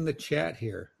have in the chat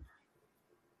here?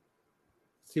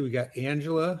 Let's see, we got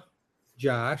Angela,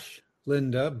 Josh,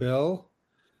 Linda, Bill,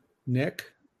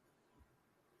 Nick,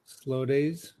 Slow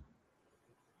Days,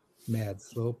 Mad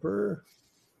Sloper,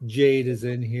 Jade is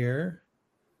in here,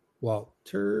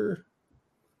 Walter,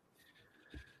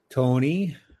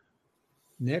 Tony,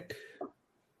 Nick,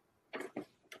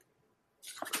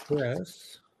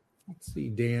 Chris, let's see,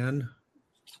 Dan.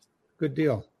 Good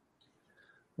deal.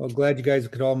 Well, glad you guys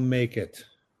could all make it.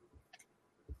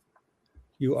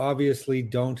 You obviously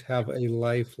don't have a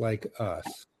life like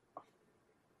us.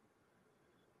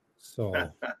 So,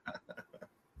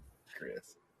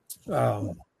 Chris.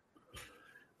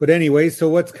 But anyway, so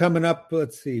what's coming up?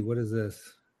 Let's see. What is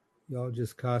this? Y'all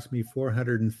just cost me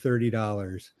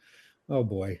 $430. Oh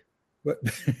boy. What?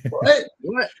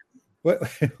 What?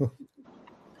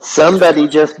 Somebody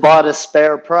just bought a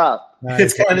spare prop.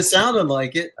 It's kind of sounding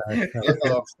like it.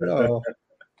 So,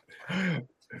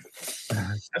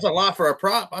 that's a lot for a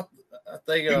prop. I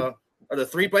think are the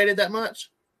 3-bladed that much?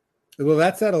 well,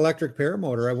 that's that electric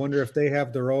paramotor. I wonder if they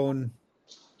have their own.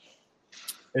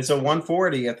 It's a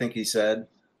 140, I think he said.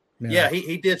 Yeah,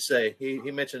 he did say. He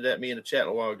mentioned that to me in the chat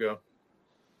a while ago.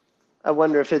 I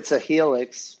wonder if it's a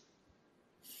Helix.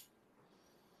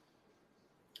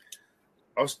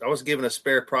 I was given a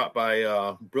spare prop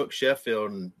by Brooke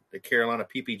Sheffield and the Carolina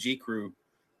PPG crew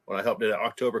when I helped at an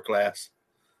October class.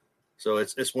 So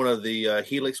it's one of the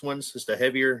Helix ones. It's the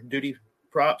heavier duty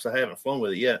props. I haven't flown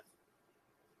with it yet.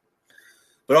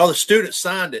 But all the students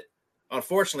signed it.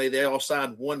 Unfortunately, they all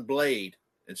signed one blade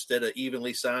instead of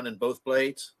evenly signing both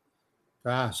blades.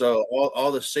 So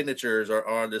all the signatures are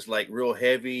on this like real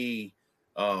heavy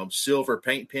silver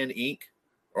paint pen ink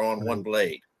or on one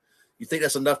blade. You think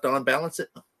that's enough to unbalance it?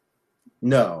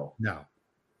 No.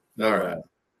 All right.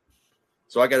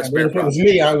 So I got a spare if it was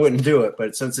me, I wouldn't do it.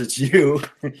 But since it's you,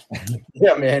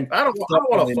 yeah, man. I don't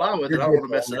want to fly with it. I don't want to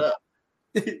mess it up.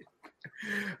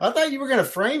 I thought you were going to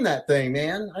frame that thing,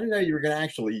 man. I didn't know you were going to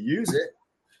actually use it.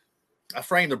 I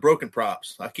framed the broken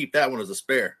props. I keep that one as a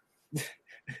spare.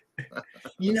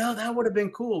 That would have been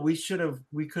cool. We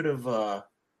could have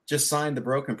just signed the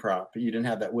broken prop, but you didn't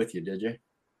have that with you, did you?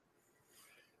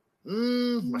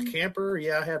 My camper.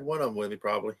 Yeah, I had one of them with me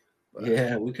probably. But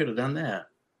yeah, we could have done that.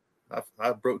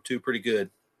 I broke two pretty good.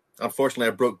 Unfortunately,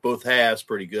 I broke both halves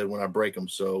pretty good when I break them.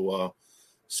 So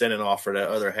sending off for that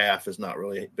other half has not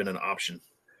really been an option.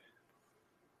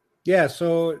 Yeah,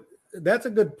 so that's a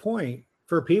good point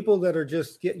for people that are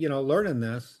just learning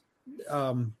this.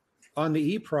 On the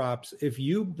E-props, if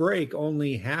you break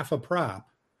only half a prop,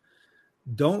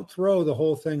 don't throw the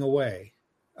whole thing away.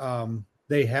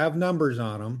 They have numbers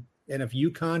on them, and if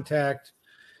you contact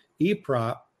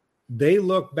E-prop, they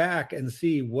look back and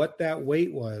see what that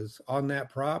weight was on that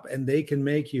prop, and they can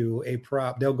make you a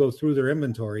prop. They'll go through their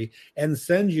inventory and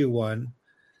send you one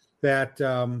that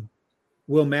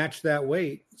will match that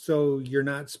weight, so you're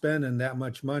not spending that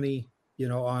much money,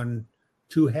 on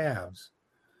two halves.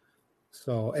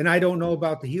 So, and I don't know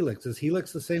about the Helix. Is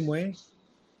Helix the same way?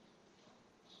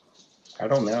 I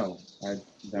don't know.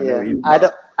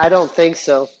 I don't think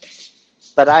so.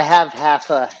 But I have half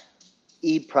a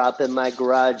E-prop in my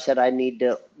garage that I need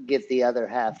to get the other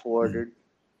half ordered.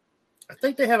 I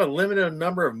think they have a limited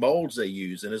number of molds they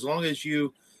use, and as long as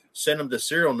you send them the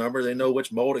serial number, they know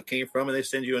which mold it came from, and they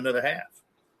send you another half.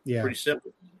 Yeah, pretty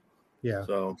simple. Yeah.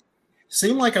 So,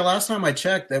 seemed like the last time I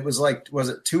checked, that was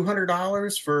it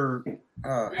 $200 for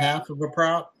half of a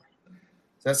prop?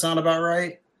 Does that sound about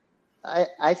right?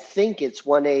 I think it's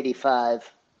 $185.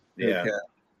 Yeah. Okay.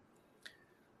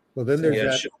 Well, then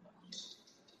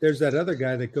there's that other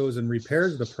guy that goes and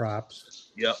repairs the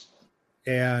props. Yep.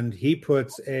 And he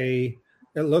puts it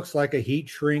looks like a heat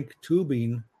shrink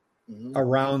tubing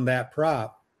around that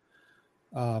prop.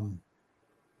 And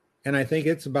I think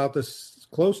it's about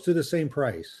close to the same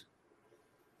price.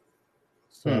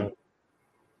 So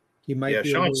he might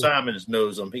be Sean Simons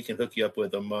knows them. He can hook you up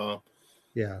with them.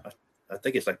 Yeah. I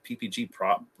think it's like PPG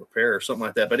prop repair or something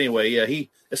like that. But anyway, yeah,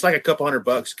 it's like a couple $100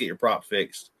 to get your prop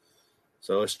fixed.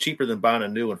 So it's cheaper than buying a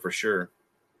new one for sure.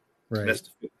 Right. That's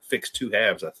to fix 2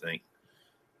 halves, I think.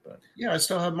 But yeah, I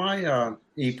still have my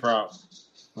e-prop.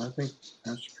 I think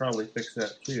I should probably fix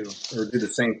that too, or do the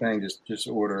same thing. Just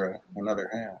order another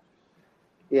half.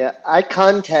 Yeah, I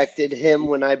contacted him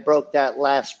when I broke that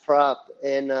last prop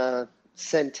and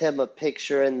sent him a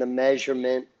picture and the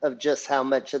measurement of just how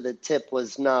much of the tip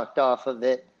was knocked off of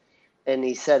it. And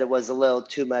he said it was a little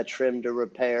too much for him to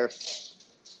repair.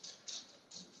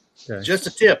 Okay. Just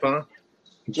a tip, huh?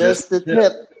 Just the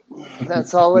tip.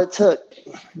 That's all it took.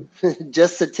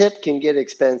 Just the tip can get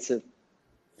expensive.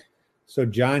 So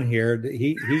John here,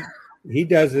 he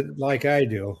does it like I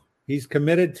do. He's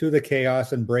committed to the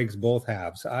chaos and breaks both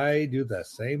halves. I do the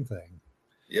same thing.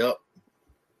 Yep.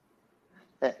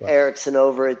 Eric's an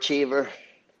overachiever.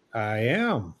 I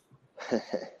am.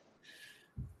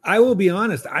 I will be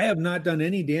honest. I have not done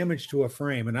any damage to a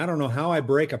frame, and I don't know how I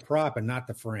break a prop and not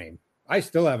the frame. I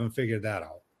still haven't figured that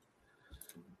out.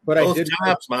 But Both I did.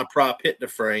 times my prop hit the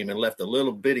frame and left a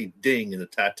little bitty ding in the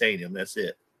titanium. That's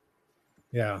it.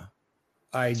 Yeah.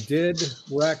 I did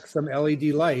wreck some LED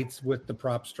lights with the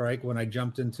prop strike when I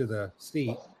jumped into the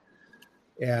seat.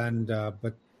 And,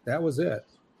 but that was it.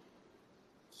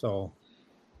 So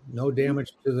no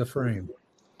damage to the frame.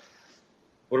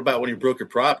 What about when you broke your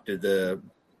prop? Did the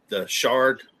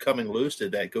shard coming loose,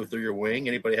 did that go through your wing?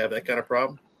 Anybody have that kind of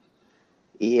problem?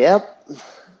 Yep.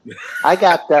 I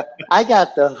got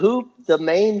the hoop, the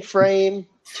main frame,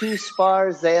 2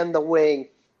 spars, and the wing.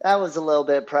 That was a little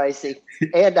bit pricey.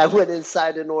 And I went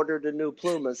inside and ordered a new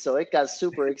Pluma, so it got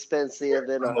super expensive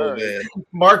in a hurry. Man.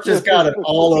 Mark just got it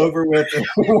all over with it.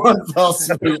 One fell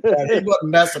swoop. He wasn't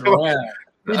messing around.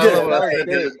 He I did don't know what I it.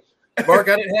 did. Mark,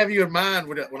 I didn't have you in mind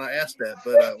when I asked that,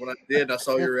 but when I did, I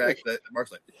saw your reaction.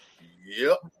 Mark's like,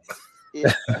 "Yep."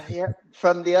 Yeah.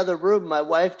 From the other room, my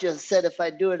wife just said if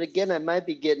I do it again, I might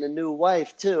be getting a new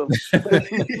wife too.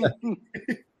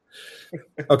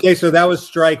 Okay, so that was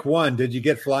strike 1. Did you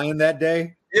get flying that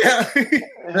day? Yeah.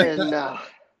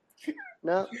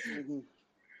 No.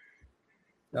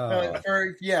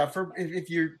 If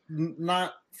you're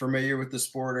not familiar with the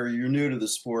sport or you're new to the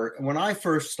sport, when I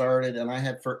first started, and I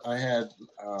had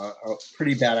a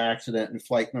pretty bad accident in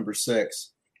flight number 6,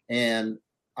 and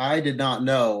I did not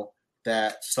know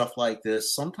that stuff like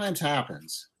this sometimes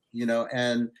happens,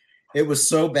 and it was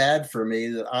so bad for me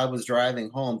that I was driving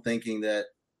home thinking that,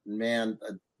 man,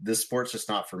 this sport's just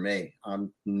not for me.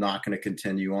 I'm not going to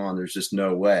continue on. There's just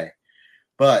no way.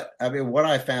 But I mean, what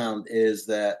I found is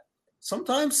that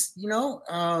sometimes,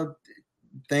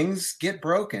 things get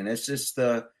broken. It's just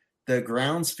the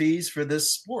grounds fees for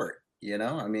this sport,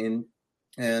 I mean,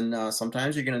 and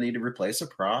sometimes you're going to need to replace a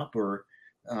prop or,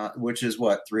 which is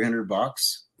what,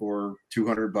 $300 or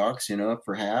 $200,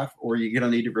 for half, or you're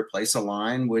going to need to replace a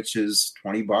line, which is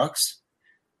 $20.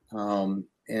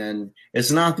 And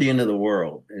it's not the end of the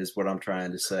world is what I'm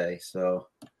trying to say. So,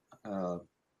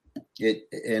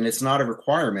 it's not a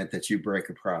requirement that you break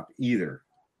a prop either.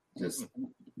 Just,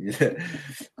 yeah.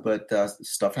 But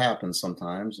stuff happens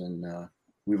sometimes, and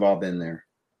we've all been there.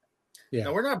 Yeah.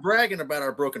 Now, we're not bragging about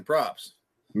our broken props.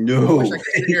 No. I wish I could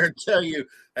sit here and tell you,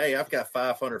 hey, I've got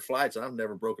 500 flights and I've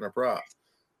never broken a prop.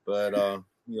 But,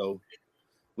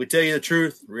 we tell you the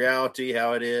truth, reality,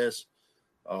 how it is.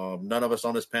 None of us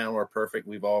on this panel are perfect.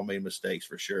 We've all made mistakes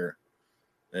for sure.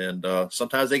 And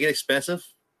sometimes they get expensive.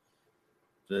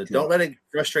 Don't let it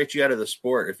frustrate you out of the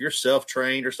sport. If you're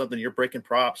self-trained or something, you're breaking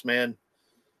props, man,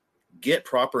 get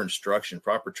proper instruction,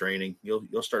 proper training.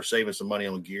 You'll start saving some money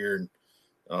on gear and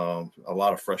a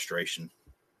lot of frustration.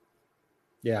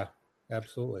 Yeah,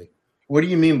 absolutely. What do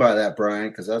you mean by that, Brian?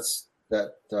 Because that's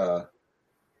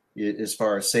as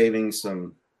far as saving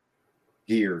some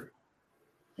gear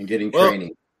and getting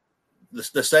training.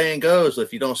 The saying goes,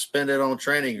 if you don't spend it on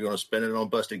training, you're going to spend it on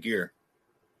busted gear.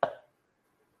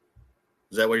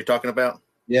 Is that what you're talking about?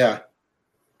 Yeah.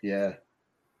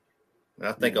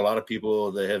 I think a lot of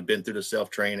people that have been through the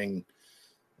self-training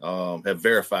have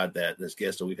verified that as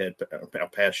guests that we've had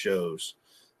past shows.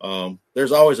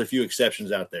 There's always a few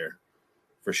exceptions out there,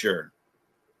 for sure.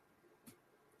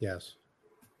 Yes.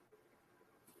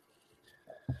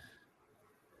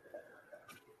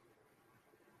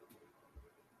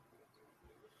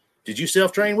 Did you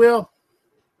self-train, Will?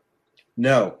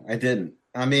 No, I didn't.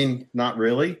 I mean, not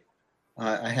really.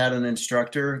 I had an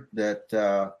instructor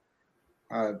that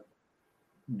I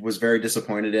was very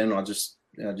disappointed in. I'll just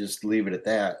leave it at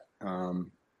that.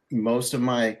 Most of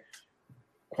my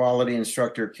quality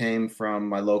instructor came from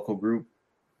my local group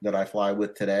that I fly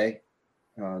with today.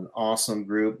 an awesome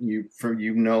group.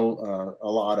 A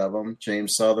lot of them: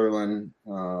 James Sutherland,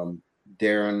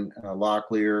 Darren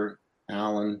Locklear,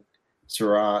 Alan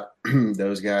Surratt.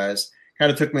 Those guys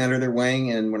kind of took me under their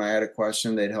wing, and when I had a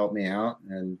question, they'd help me out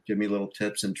and give me little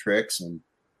tips and tricks. And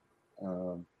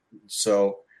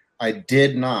so I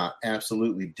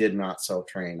absolutely did not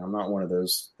self-train. I'm not one of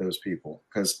those people,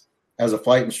 because as a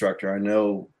flight instructor, I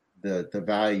know the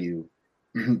value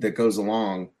that goes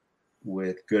along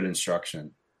with good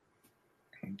instruction.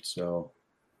 So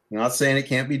I'm not saying it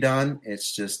can't be done.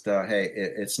 It's just, hey,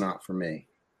 it's not for me.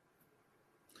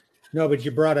 No, but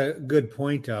you brought a good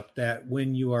point up that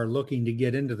when you are looking to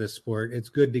get into the sport, it's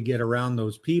good to get around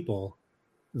those people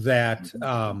that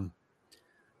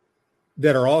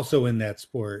that are also in that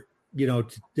sport,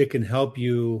 that can help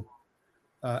you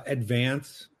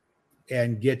advance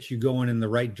and get you going in the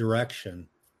right direction,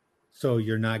 so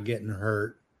you're not getting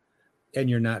hurt and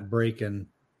you're not breaking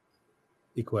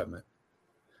equipment.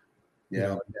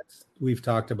 Yeah. We've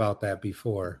talked about that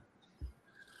before.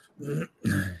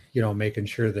 Making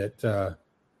sure that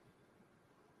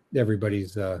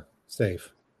everybody's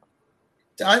safe.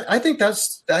 I think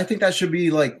that should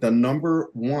be like the number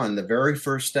one, the very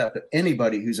first step of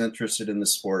anybody who's interested in the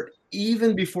sport,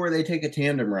 even before they take a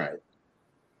tandem ride.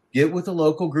 Get with a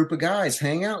local group of guys,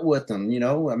 hang out with them.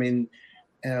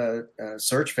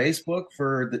 Search Facebook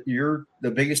for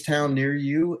the biggest town near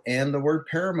you and the word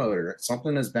paramotor.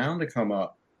 Something is bound to come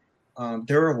up.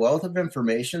 They're a wealth of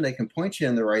information. They can point you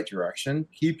in the right direction,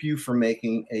 keep you from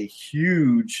making a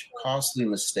huge, costly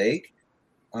mistake.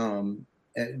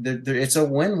 It's a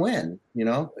win-win.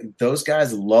 Those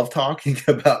guys love talking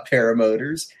about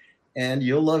paramotors, and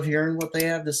you'll love hearing what they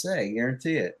have to say.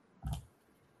 Guarantee it.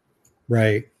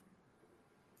 Right.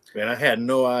 Man, I had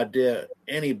no idea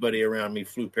anybody around me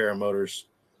flew paramotors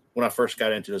when I first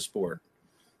got into the sport.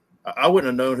 I wouldn't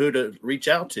have known who to reach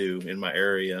out to in my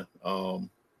area. I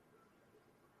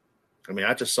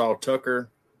just saw Tucker,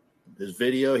 his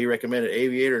video. He recommended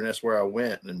Aviator, and that's where I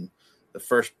went. And the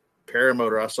first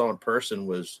paramotor I saw in person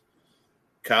was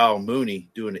Kyle Mooney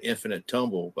doing the infinite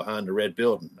tumble behind the red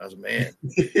building. I was, man.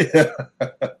 Yeah.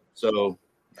 So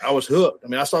I was hooked.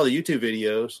 I saw the YouTube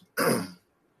videos.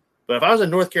 But if I was in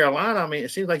North Carolina,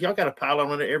 it seems like y'all got a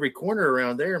pylon on every corner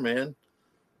around there, man.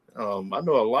 I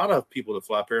know a lot of people that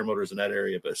fly paramotors in that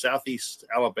area, but Southeast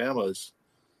Alabama is,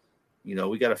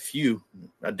 we got a few.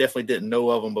 I definitely didn't know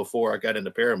of them before I got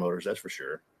into paramotors. That's for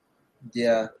sure.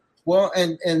 Yeah. Well,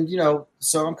 and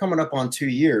so I'm coming up on 2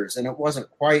 years, and it wasn't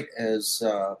quite as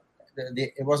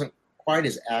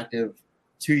active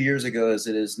 2 years ago as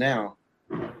it is now.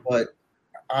 But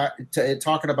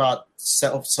talking about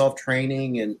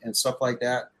self-training and stuff like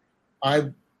that, I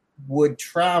would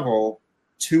travel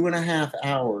 2.5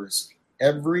 hours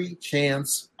every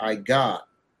chance I got,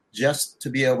 just to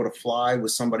be able to fly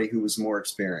with somebody who was more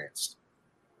experienced.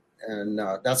 And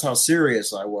that's how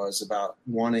serious I was about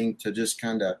wanting to just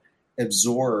kind of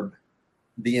absorb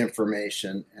the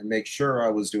information and make sure I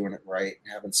was doing it right,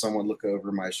 having someone look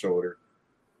over my shoulder.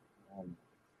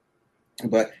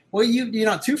 But you're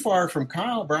not too far from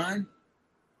Kyle, Brian.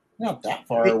 You're not that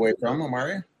far away from him, are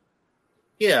you?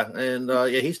 Yeah, and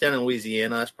he's down in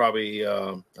Louisiana. That's probably I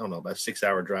don't know, about a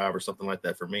 6-hour drive or something like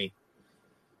that for me.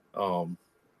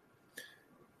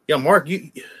 Mark,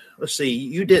 let's see,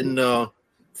 you didn't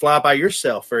fly by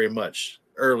yourself very much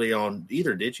early on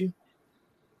either, did you?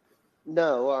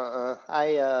 No,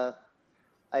 I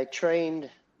trained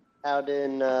out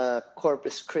in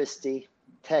Corpus Christi,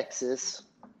 Texas,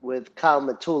 with Kyle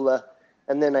Matula,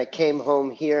 and then I came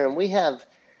home here, and we have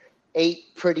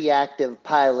 8 pretty active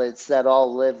pilots that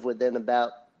all live within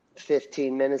about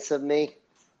 15 minutes of me,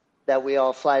 that we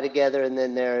all fly together. And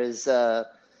then there is a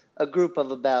group of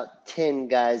about 10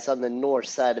 guys on the north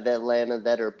side of Atlanta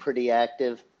that are pretty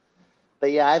active.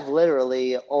 But yeah, I've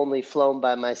literally only flown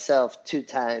by myself 2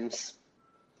 times.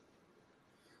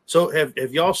 So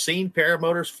have y'all seen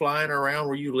paramotors flying around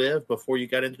where you live before you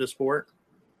got into the sport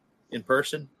in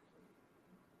person?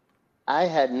 I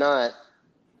had not.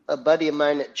 A buddy of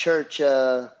mine at church,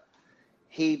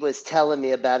 he was telling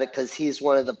me about it because he's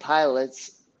one of the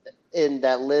pilots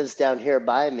that lives down here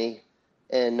by me.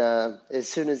 And as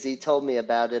soon as he told me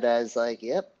about it, I was like,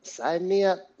 yep, sign me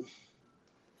up.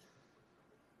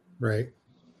 Right.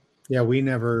 Yeah, we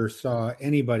never saw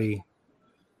anybody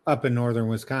up in northern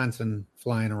Wisconsin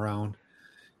flying around.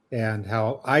 And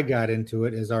how I got into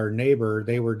it is our neighbor,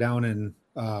 they were down in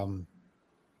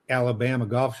Alabama,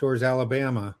 Gulf Shores,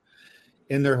 Alabama,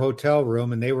 in their hotel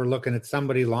room, and they were looking at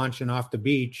somebody launching off the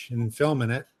beach and filming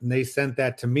it. And they sent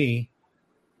that to me.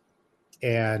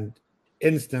 And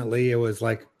instantly it was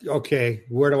like, okay,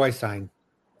 where do I sign?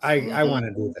 I want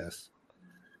to do this.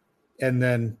 And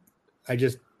then I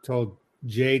just told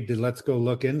Jade to let's go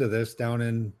look into this down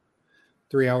in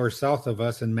 3 hours south of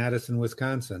us in Madison,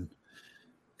 Wisconsin.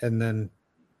 And then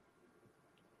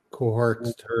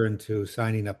cohorts her into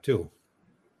signing up too.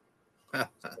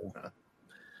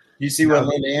 You see what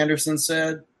Linda Anderson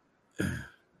said?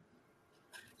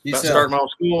 She said, start my own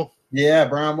school. Yeah,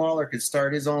 Brian Waller could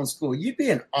start his own school. You'd be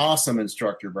an awesome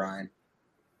instructor, Brian.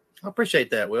 I appreciate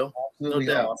that, Will. Absolutely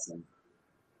no doubt. Awesome.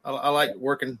 I like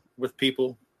working with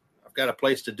people. I've got a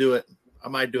place to do it. I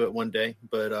might do it one day,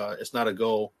 but it's not a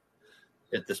goal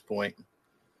at this point.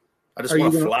 I just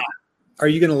want to fly. Are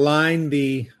you going to line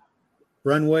the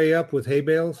runway up with hay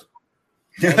bales?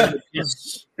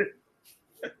 Yes.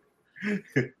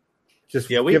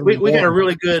 We got a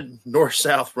really good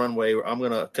north-south runway. I'm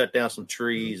going to cut down some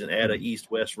trees and add an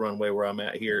east-west runway where I'm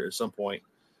at here at some point.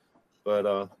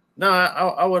 But no,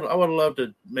 I would love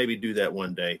to maybe do that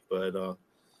one day. But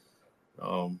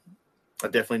I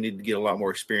definitely need to get a lot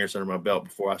more experience under my belt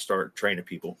before I start training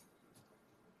people.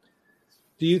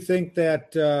 Do you think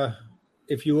that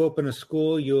if you open a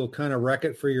school, you'll kind of wreck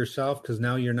it for yourself because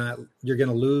now you're going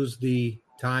to lose the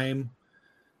time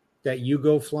that you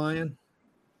go flying?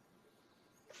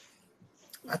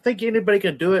 I think anybody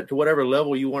can do it to whatever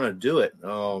level you want to do it.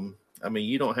 I mean,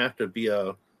 you don't have to be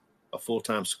a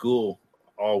full-time school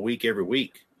all week, every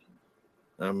week.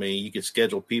 I mean, you could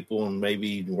schedule people and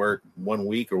maybe work 1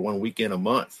 week or 1 weekend a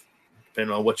month,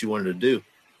 depending on what you wanted to do.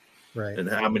 Right. And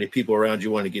how many people around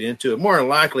you want to get into it. More than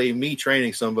likely, me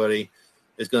training somebody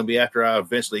is going to be after I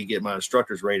eventually get my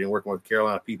instructor's rating working with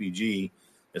Carolina PPG,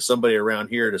 and somebody around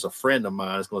here that's a friend of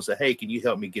mine is going to say, hey, can you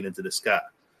help me get into the sky?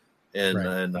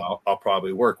 And I'll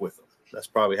probably work with them. That's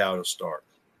probably how it'll start.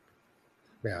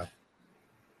 Yeah.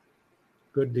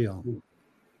 Good deal.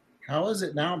 How is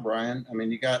it now, Brian? I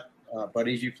mean, you got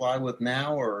buddies you fly with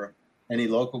now, or any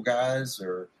local guys?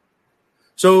 Or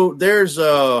so there's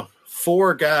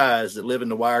 4 guys that live in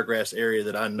the Wiregrass area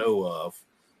that I know of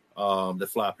that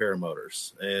fly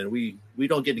paramotors, and we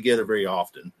don't get together very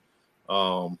often.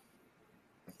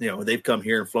 They've come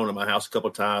here and flown at my house a couple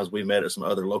of times. We met at some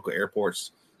other local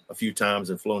airports a few times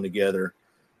and flown together.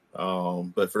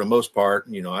 But for the most part,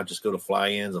 I just go to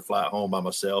fly-ins and fly home by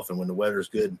myself. And when the weather's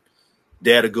good,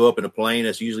 Dad will go up in a plane.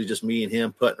 It's usually just me and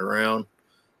him putting around.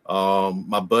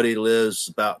 My buddy lives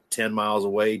about 10 miles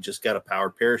away, just got a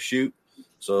powered parachute.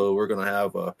 So we're going to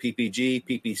have a PPG,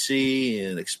 PPC,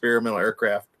 and experimental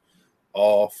aircraft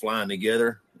all flying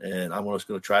together. And I'm just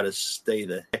going to try to stay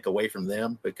the heck away from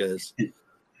them because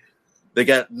they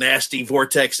got nasty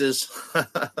vortexes.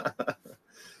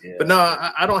 Yeah. But no,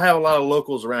 I don't have a lot of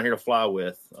locals around here to fly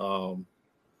with. Not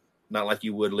like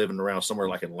you would living around somewhere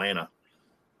like Atlanta,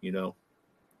 Of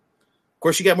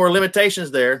course, you got more limitations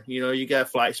there. You got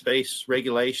flight space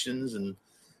regulations, and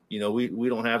we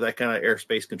don't have that kind of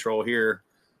airspace control here.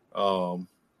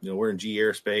 We're in G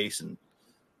airspace, and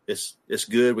it's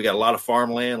good. We got a lot of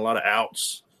farmland, a lot of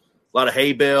outs, a lot of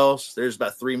hay bales. There's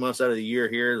about 3 months out of the year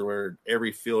here where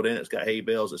every field in it's got hay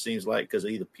bales. It seems like because of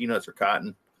either peanuts or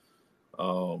cotton.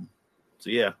 So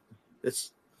yeah,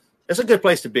 it's a good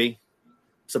place to be.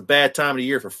 It's a bad time of the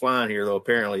year for flying here, though.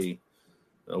 Apparently,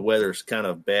 the weather's kind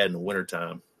of bad in the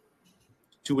wintertime.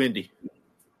 Too windy.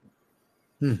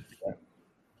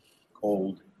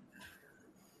 Cold.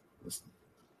 It's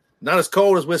not as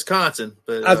cold as Wisconsin,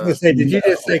 but I was going to say, did you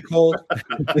just say cold?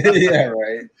 Yeah,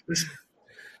 right.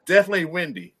 Definitely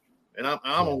windy. And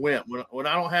I'm a wimp. When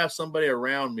I don't have somebody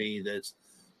around me that's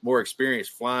more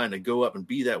experienced flying to go up and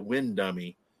be that wind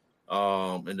dummy,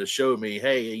 and to show me,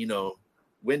 hey,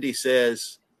 Wendy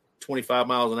says 25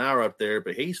 miles an hour up there,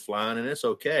 but he's flying and it's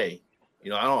okay. I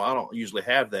don't usually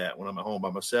have that when I'm at home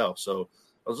by myself. So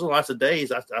those are lots of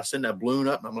days I send that balloon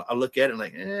up and I look at it and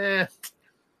like, I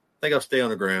think I'll stay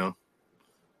on the ground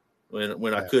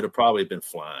when I could have probably been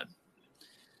flying.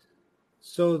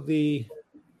 So the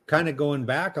kind of going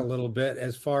back a little bit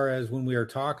as far as when we were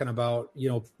talking about,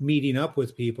 meeting up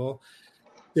with people,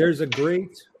 there's a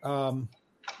great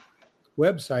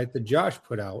website that Josh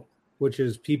put out, which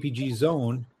is PPG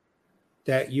Zone,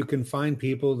 that you can find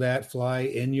people that fly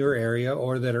in your area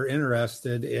or that are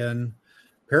interested in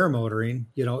paramotoring,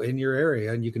 in your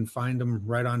area, and you can find them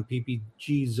right on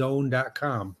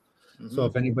ppgzone.com. Mm-hmm. So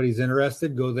if anybody's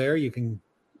interested, go there. You can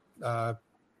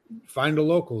find the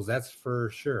locals, that's for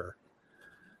sure.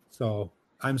 So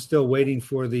I'm still waiting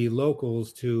for the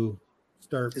locals to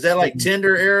start. Is that like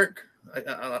Tinder, Eric?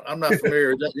 I'm not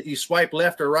familiar. You swipe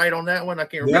left or right on that one? I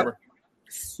can't remember.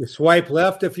 You swipe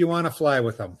left if you want to fly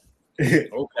with them.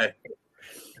 Okay.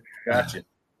 Gotcha.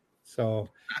 So,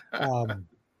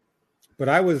 but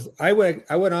I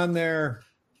went on there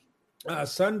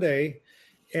Sunday,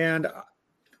 and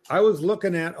I was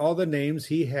looking at all the names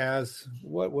he has.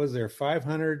 What was there?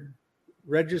 500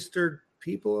 registered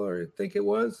people, or I think it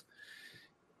was.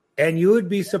 And you would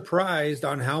be surprised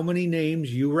on how many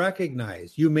names you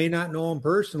recognize. You may not know them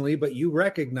personally, but you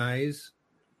recognize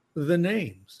the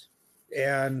names.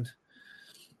 And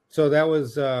so that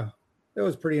was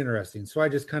pretty interesting. So I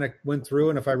just kind of went through,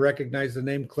 and if I recognized the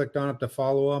name, clicked on it to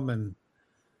follow them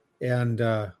and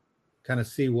kind of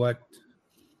see what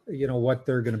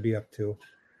they're going to be up to.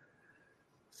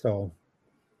 So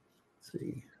let's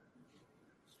see.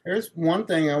 There's one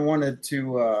thing I wanted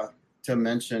to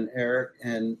mention, Eric,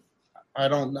 and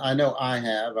I've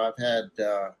had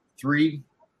 3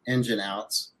 engine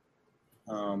outs.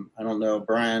 I don't know,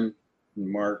 Brian,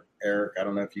 Mark, Eric, I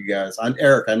don't know if you guys,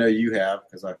 Eric, I know you have,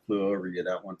 because I flew over you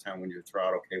that one time when your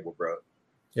throttle cable broke.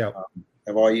 Yeah.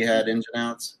 Have all you had engine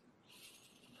outs?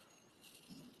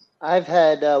 I've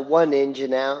had 1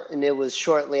 engine out, and it was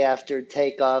shortly after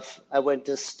takeoff. I went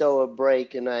to stow a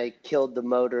brake, and I killed the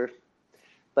motor.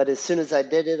 But as soon as I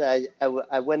did it,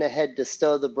 I went ahead to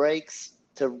stow the brakes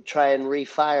to try and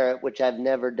refire it, which I've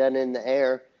never done in the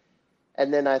air.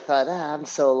 And then I thought, I'm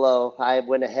so low. I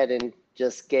went ahead and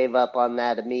just gave up on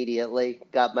that immediately,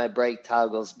 got my brake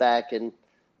toggles back, and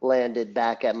landed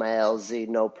back at my LZ,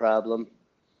 no problem.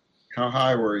 How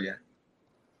high were you?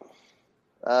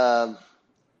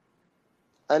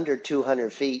 Under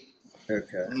 200 feet.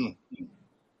 Okay.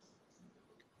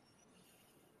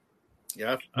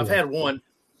 Yeah, I've had one.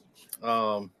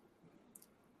 I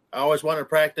always wanted to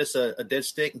practice a dead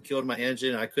stick and killed my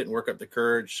engine. I couldn't work up the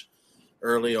courage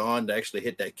early on to actually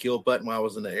hit that kill button while I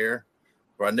was in the air,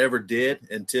 or I never did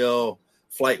until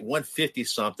flight 150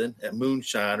 something at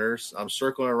Moonshiners. I'm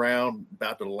circling around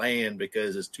about to land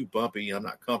because it's too bumpy. I'm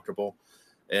not comfortable,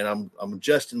 and I'm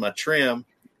adjusting my trim.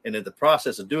 And in the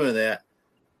process of doing that,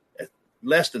 at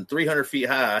less than 300 feet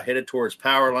high, headed towards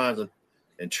power lines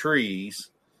and trees,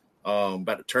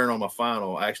 about to turn on my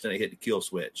final, I accidentally hit the kill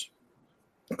switch.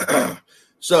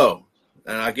 So,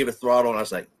 and I give it throttle, and I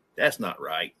was like, that's not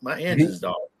right. My engine's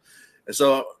dog. And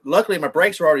so luckily my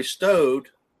brakes were already stowed.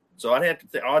 So I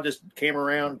just came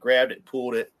around, grabbed it,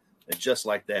 pulled it, and just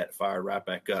like that, fired right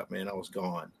back up, man. I was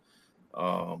gone.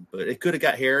 But it could have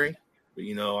got hairy, but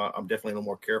I'm definitely a little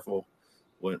more careful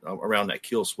around that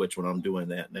kill switch when I'm doing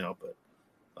that now. But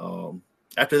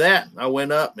after that, I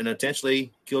went up and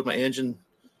intentionally killed my engine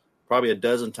probably a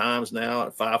dozen times now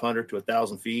at 500 to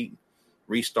 1,000 feet.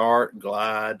 Restart,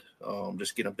 glide,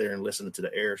 just get up there and listen to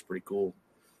the air is pretty cool.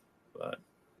 But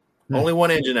only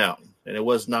 1 engine out, and it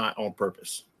was not on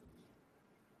purpose.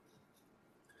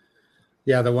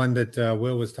 Yeah, the one that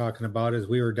Will was talking about is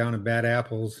we were down in Bad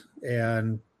Apples,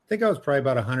 and I think I was probably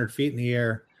about 100 feet in the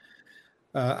air.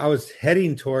 I was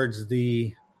heading towards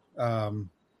the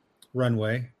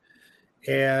runway,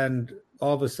 and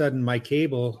all of a sudden my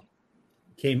cable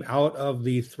came out of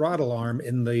the throttle arm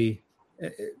in the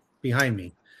behind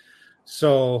me.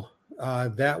 So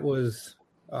that was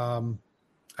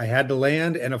I had to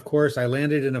land, and of course I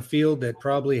landed in a field that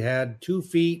probably had 2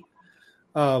 feet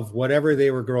of whatever they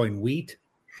were growing, wheat,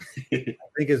 I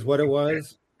think is what it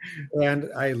was. And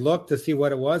I looked to see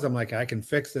what it was. I'm like, I can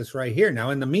fix this right here. Now,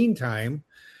 in the meantime,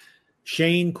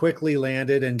 Shane quickly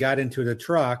landed and got into the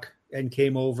truck and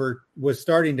was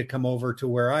starting to come over to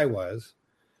where I was.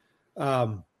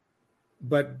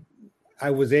 But I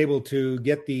was able to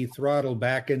get the throttle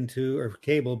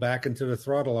cable back into the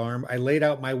throttle arm. I laid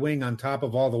out my wing on top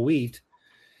of all the wheat,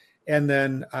 and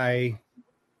then I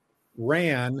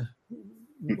ran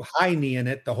high knee in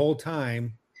it the whole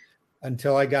time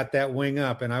until I got that wing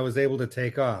up, and I was able to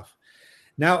take off.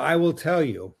 Now, I will tell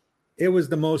you, it was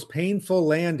the most painful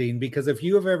landing, because if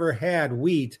you have ever had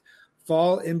wheat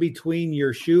fall in between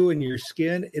your shoe and your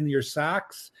skin in your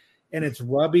socks, and it's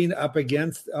rubbing up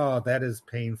against, that is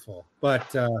painful. But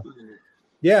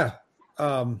that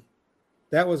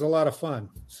was a lot of fun.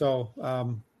 So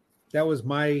that was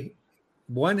my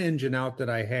 1 engine out that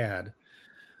I had.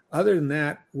 Other than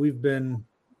that, we've been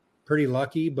pretty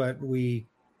lucky, but we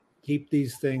keep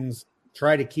these things,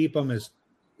 try to keep them as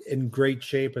in great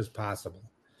shape as possible.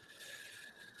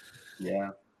 Yeah.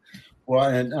 Well,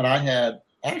 and I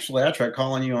tried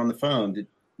calling you on the phone. Did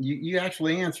you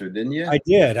actually answered, didn't you? I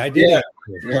did. Yeah.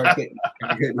 Okay.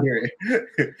 I couldn't hear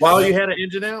it. While you had an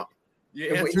engine out?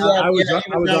 I was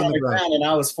on the ground and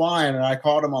I was flying, and I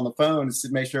called him on the phone to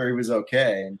make sure he was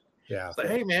okay. And yeah. But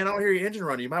hey, man, I don't hear your engine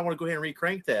running. You might want to go ahead and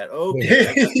recrank that.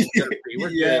 Okay.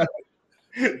 Yeah.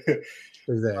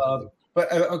 Exactly.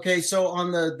 But okay, so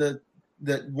on the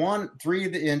 3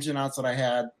 of the engine outs that I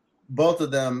had, both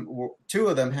of them, 2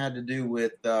 of them had to do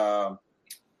with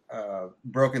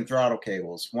broken throttle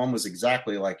cables. One was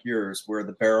exactly like yours, where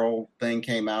the barrel thing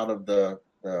came out of the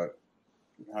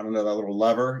I don't know, that little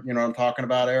lever. You know what I'm talking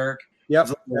about, Eric? Yep.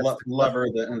 There's a little lever,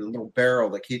 and a little barrel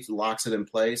that locks it in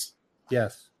place.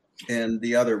 Yes. And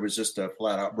the other was just a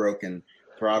flat out broken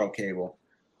throttle cable.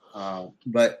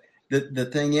 But the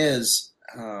thing is,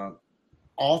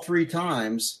 all 3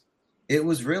 times it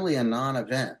was really a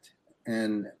non-event,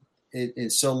 and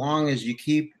it's so long as you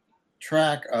keep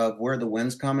track of where the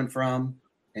wind's coming from,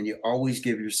 and you always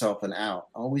give yourself an out,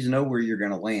 always know where you're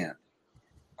going to land.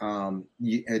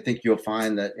 I think you'll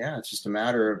find that, it's just a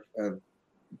matter of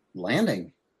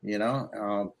landing.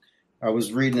 I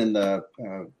was reading in the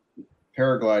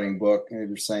paragliding book, and they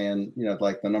were saying,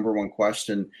 like the number one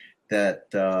question that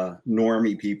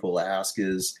normie people ask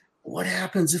is, what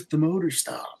happens if the motor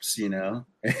stops?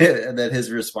 That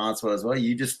his response was, well,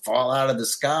 you just fall out of the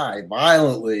sky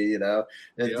violently, And of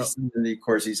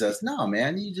course he says, no,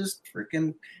 man, you just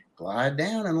freaking glide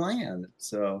down and land.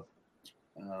 So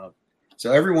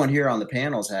everyone here on the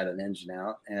panels had an engine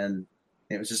out, and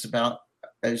it was just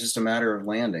a matter of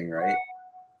landing, right?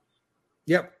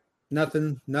 Yep.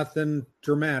 Nothing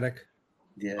dramatic.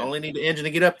 Yeah. Only need the engine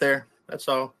to get up there. That's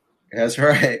all. That's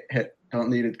right. Don't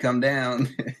need it to come down.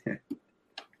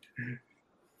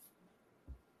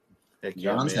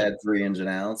 John's had 3 engine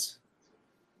outs.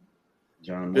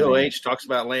 Bill H talks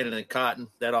about landing in cotton.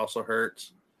 That also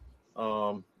hurts.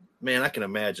 Man, I can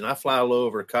imagine. I fly low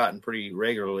over cotton pretty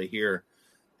regularly here.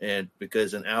 And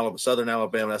because in southern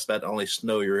Alabama, that's about the only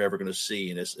snow you're ever going to see.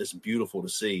 And it's beautiful to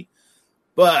see.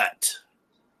 But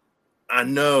I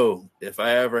know if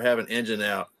I ever have an engine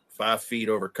out 5 feet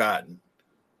over cotton,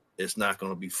 it's not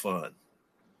going to be fun.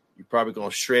 You're probably going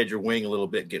to shred your wing a little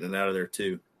bit getting it out of there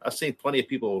too. I've seen plenty of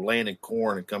people land in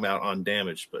corn and come out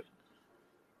undamaged, but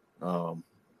cotton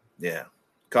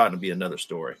would be another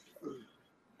story.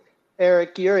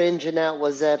 Eric, your engine out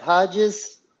was at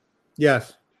Hodges?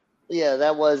 Yes. Yeah,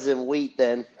 that was in wheat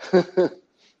then.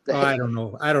 I don't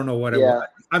know. I don't know what it was.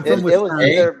 I'm from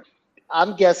Wisconsin.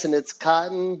 I'm guessing it's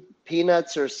cotton,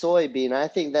 peanuts, or soybean. I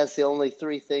think that's the only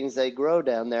 3 things they grow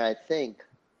down there, I think.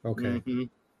 Okay. Mm-hmm.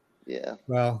 Yeah.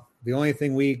 Well, the only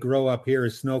thing we grow up here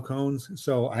is snow cones,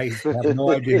 so I have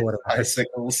no idea what it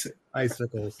was.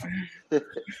 Icicles.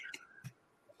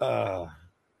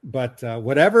 But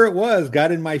whatever it was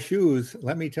got in my shoes,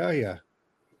 let me tell you,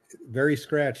 very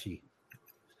scratchy.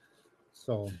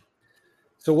 So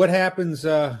what happens?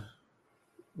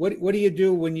 What do you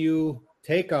do when you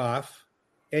take off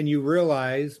and you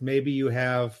realize maybe you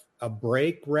have a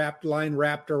brake line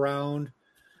wrapped around,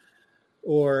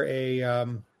 or a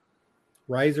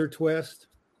riser twist?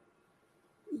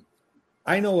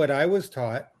 I know what I was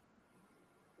taught.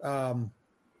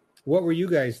 What were you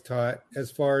guys taught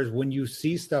as far as when you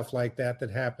see stuff like that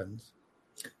happens?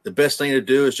 The best thing to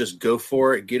do is just go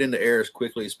for it, get into air as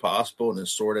quickly as possible, and then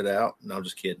sort it out. No, I'm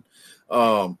just kidding.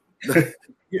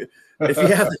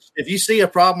 If you see a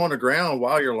problem on the ground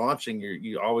while you're launching,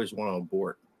 you always want to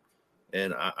abort.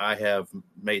 And I have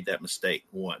made that mistake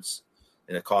once,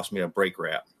 and it cost me a brake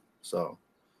wrap. So,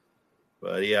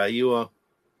 but yeah, you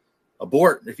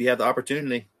abort if you have the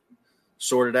opportunity,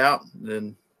 sort it out, and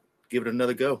then give it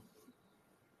another go.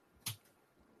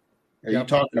 Are you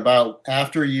talking about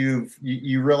after you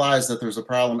realize that there's a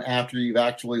problem after you've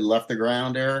actually left the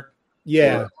ground, Eric?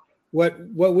 Yeah. What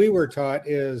we were taught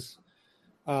is,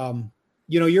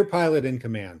 you're pilot in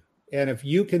command, and if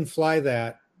you can fly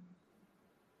that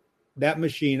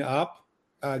machine up,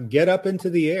 get up into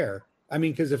the air. I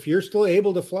mean, because if you're still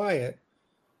able to fly it,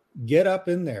 get up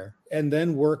in there and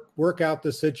then work out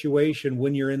the situation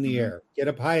when you're in the air. Get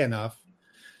up high enough,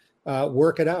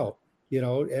 work it out,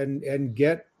 and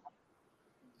get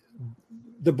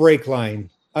the brake line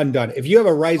undone. If you have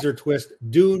a riser twist,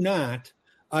 do not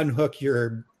unhook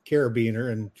your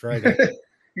carabiner and try to.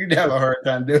 You'd have a hard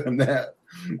time doing that.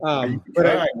 Right.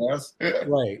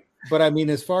 But I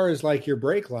mean, as far as like your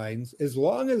brake lines, as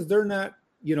long as they're not,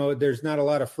 there's not a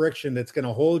lot of friction that's going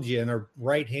to hold you in a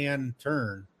right-hand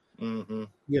turn,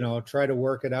 try to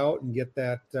work it out and get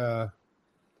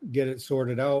it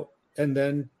sorted out, and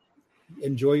then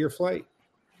enjoy your flight.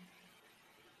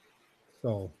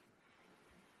 So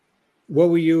what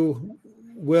were you,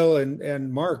 Will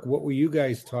and Mark, what were you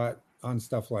guys taught on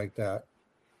stuff like that?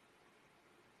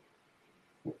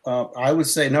 I would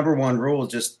say number one rule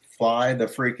is just fly the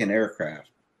freaking aircraft.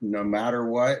 No matter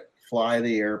what, fly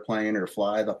the airplane or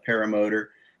fly the paramotor.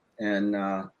 And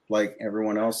like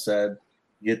everyone else said,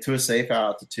 get to a safe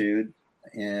altitude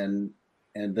and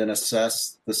then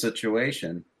assess the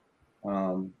situation.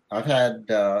 I've had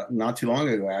not too long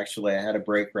ago, actually, I had a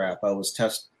brake wrap. I was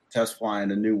test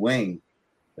flying a new wing,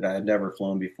 that I had never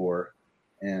flown before.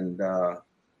 And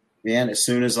man, as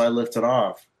soon as I lifted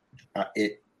off, I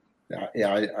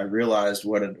realized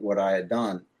what I had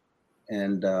done,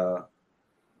 and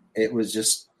it was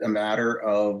just a matter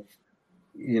of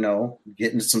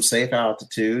getting to some safe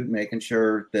altitude, making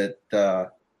sure that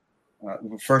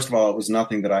first of all, it was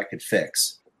nothing that I could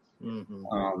fix.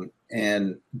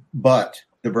 But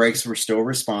the brakes were still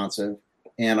responsive,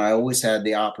 and I always had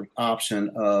the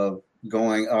option of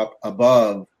going up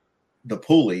above the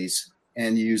pulleys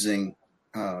and using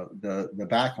the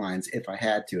back lines if I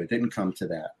had to. It didn't come to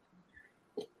that,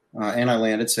 and I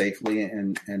landed safely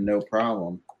and no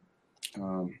problem.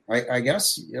 I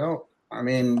guess I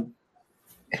mean,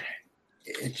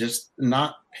 it just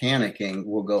not panicking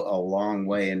will go a long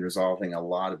way in resolving a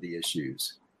lot of the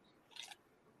issues.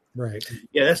 Right.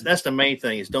 Yeah, that's the main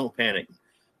thing is don't panic.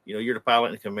 You're the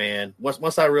pilot in command.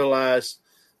 Once I realized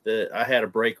that I had a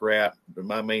brake wrap, but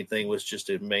my main thing was just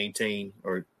to maintain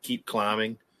or keep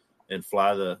climbing and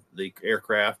fly the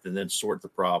aircraft and then sort the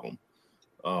problem.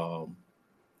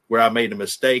 Where I made a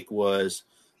mistake was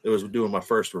it was doing my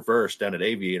first reverse down at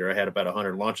Aviator. I had about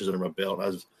 100 launches under my belt. I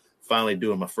was finally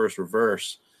doing my first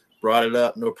reverse, brought it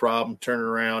up, no problem, turning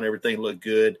around, everything looked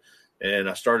good. And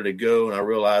I started to go, and I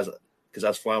realized because I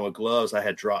was flying with gloves, I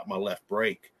had dropped my left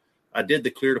brake. I did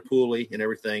the clear to pulley and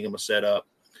everything in my setup,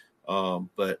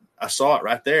 but I saw it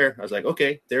right there. I was like,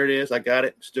 okay, there it is. I got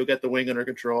it. Still got the wing under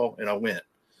control, and I went.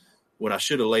 When I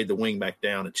should have laid the wing back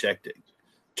down and checked it.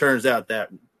 Turns out that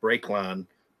brake line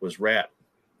was wrapped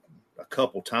a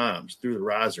couple times through the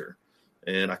riser,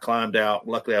 and I climbed out.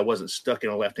 Luckily, I wasn't stuck in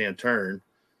a left-hand turn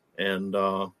and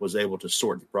was able to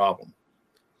sort the problem.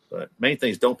 But main thing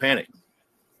is don't panic.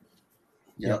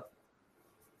 Yep.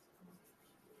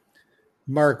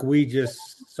 Mark, we just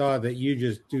saw that you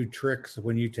just do tricks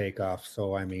when you take off.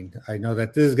 So, I mean, I know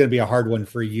that this is going to be a hard one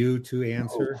for you to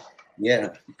answer. Oh, yeah.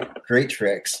 Great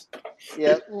tricks.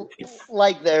 Yeah.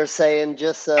 Like they're saying,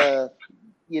 just,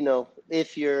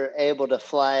 if you're able to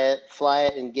fly it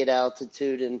and get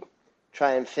altitude and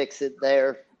try and fix it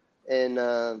there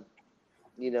and,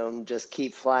 just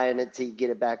keep flying it till you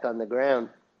get it back on the ground.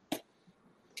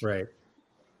 Right.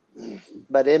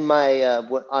 But in my,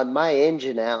 on my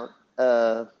engine out,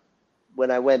 when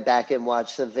I went back and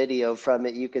watched the video from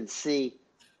it, you could see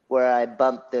where I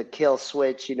bumped the kill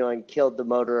switch, and killed the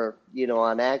motor,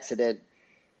 on accident.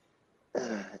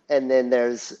 And then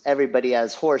everybody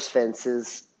has horse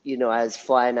fences, I was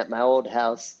flying at my old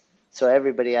house. So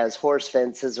everybody has horse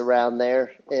fences around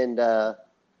there. And,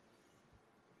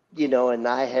 and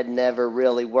I had never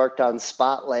really worked on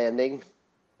spot landing.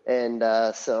 And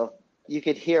so you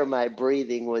could hear my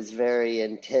breathing was very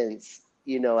intense,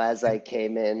 as I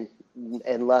came in.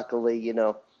 And luckily,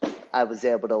 I was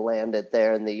able to land it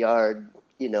there in the yard,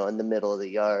 in the middle of the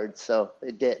yard. So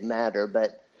it didn't matter.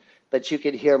 But you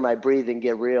could hear my breathing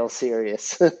get real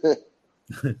serious.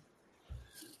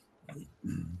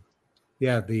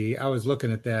 Yeah, I was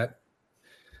looking at that.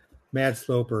 Mad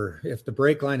Sloper, if the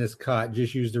brake line is caught,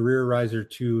 just use the rear riser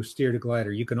to steer the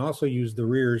glider. You can also use the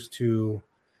rears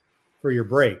for your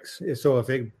brakes. So if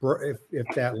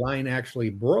that line actually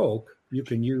broke, you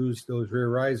can use those rear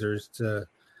risers to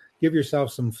give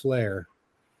yourself some flair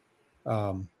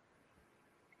to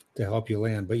help you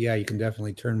land. But yeah, you can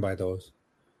definitely turn by those.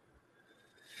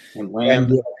 And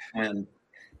land and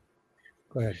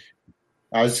go ahead.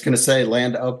 I was just going to say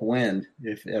land upwind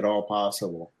if at all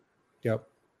possible. Yep.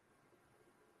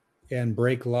 And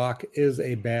brake lock is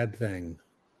a bad thing.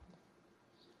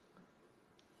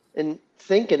 And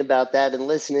thinking about that and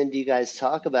listening to you guys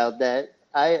talk about that,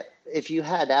 if you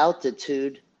had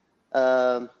altitude,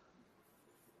 I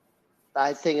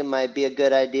think it might be a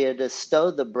good idea to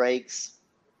stow the brakes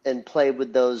and play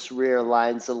with those rear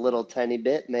lines a little tiny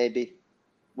bit, maybe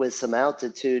with some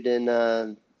altitude,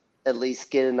 and at least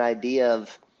get an idea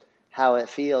of how it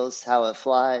feels, how it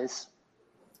flies.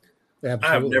 Absolutely.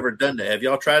 I have never done that. Have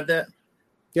y'all tried that?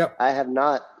 Yep. I have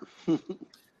not.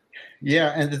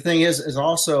 Yeah, and the thing is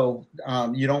also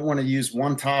you don't want to use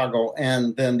one toggle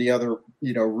and then the other,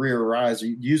 rear riser.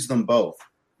 You use them both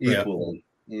equally.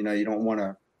 Yeah. You don't want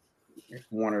to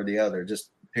one or the other.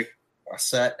 Just pick a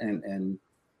set and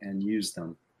use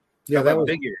them. Yeah, how about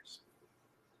big ears?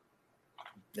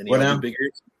 Any of y'all do big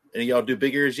ears? Any of y'all do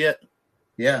big ears yet?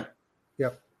 Yeah.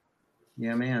 Yep.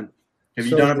 Yeah, man. Have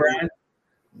you done it, Brian?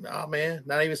 No, man.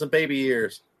 Not even some baby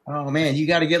ears. Oh, man. You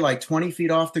got to get like 20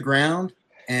 feet off the ground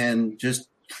and just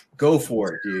go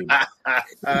for it, dude.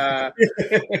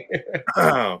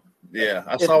 Yeah.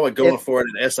 I saw what going for it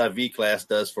in SIV class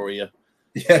does for you.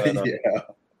 Yeah.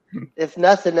 If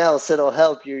nothing else, it'll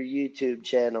help your YouTube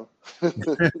channel.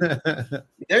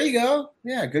 There you go.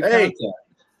 Yeah, good Hey. content.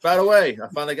 By the way, I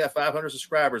finally got 500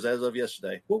 subscribers as of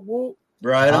yesterday. Whoop, whoop.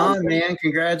 Right on, man.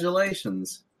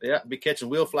 Congratulations. Yeah, be catching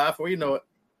wheel fly before you know it.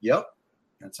 Yep.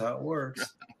 That's how it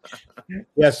works.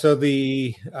 Yeah. So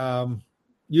the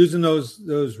using those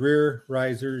rear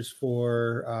risers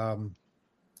for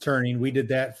turning, we did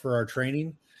that for our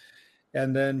training,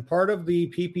 and then part of the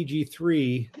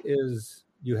PPG3 is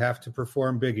you have to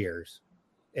perform big ears,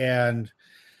 and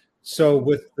so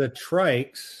with the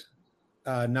trikes,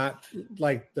 not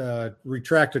like the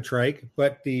retractor trike,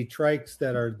 but the trikes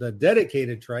that are the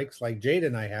dedicated trikes, like Jade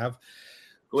and I have.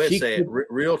 Go ahead, say it.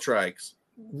 Real trikes.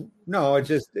 No, it's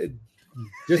just a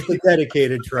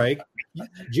dedicated trike.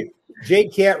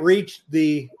 Jade can't reach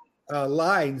the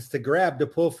lines to grab to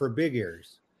pull for big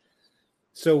ears.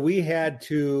 So we had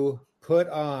to put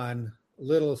on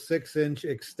little 6-inch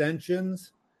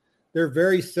extensions. They're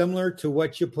very similar to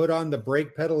what you put on the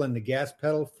brake pedal and the gas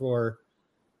pedal for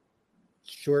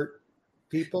short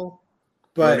people,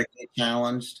 but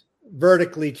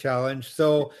vertically challenged.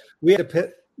 So we had to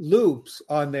put loops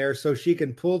on there so she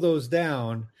can pull those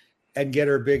down and get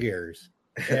her big ears.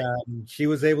 And she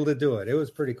was able to do it. It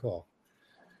was pretty cool.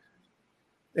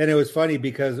 And it was funny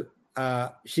because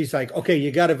she's like, okay,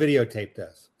 you got to videotape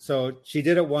this. So she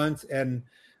did it once, and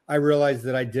I realized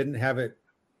that I didn't have it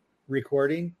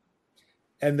recording.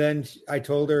 And then I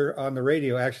told her on the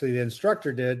radio, actually, the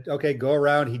instructor did, okay, go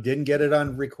around. He didn't get it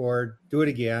on record. Do it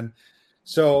again.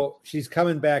 So she's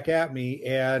coming back at me,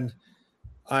 and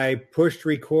I pushed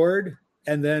record.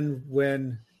 And then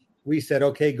when we said,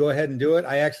 okay, go ahead and do it,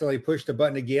 I accidentally pushed the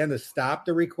button again to stop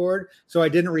the record. So I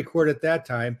didn't record at that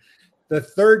time. The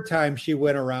third time she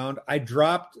went around, I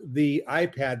dropped the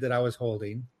iPad that I was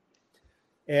holding.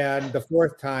 And the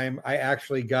fourth time, I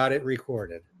actually got it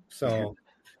recorded. So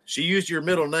she used your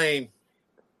middle name.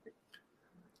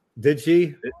 Did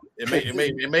she?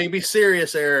 It may be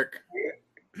serious, Eric.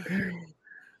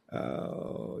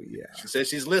 Oh, yeah. She says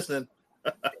she's listening.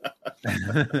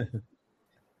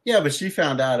 Yeah, but she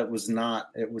found out it was not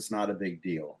a big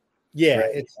deal. Yeah,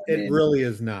 right? It really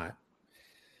is not.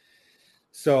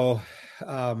 So,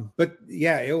 but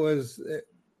yeah, it was,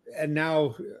 and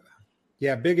now,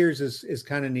 yeah, big ears is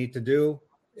kind of neat to do.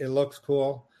 It looks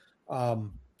cool.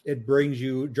 It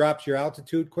drops your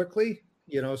altitude quickly,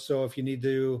 so if you need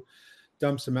to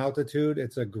dump some altitude,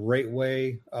 it's a great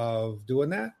way of doing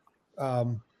that.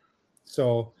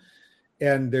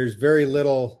 And there's very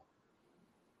little,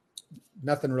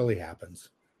 nothing really happens,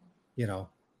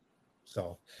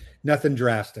 so nothing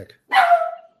drastic.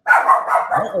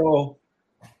 Uh-oh.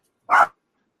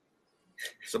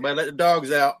 Somebody let the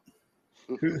dogs out.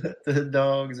 Let the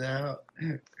dogs out.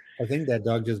 I think that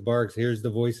dog just barks. Here's the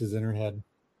voices in her head.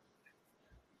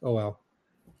 Oh, well.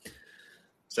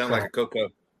 Sound like a Coco.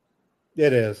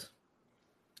 It is.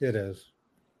 It is.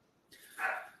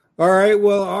 All right.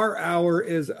 Well, our hour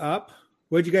is up.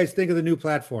 What did you guys think of the new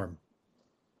platform?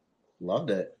 Loved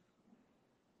it.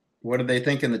 What did they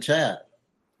think in the chat?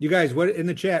 You guys, what in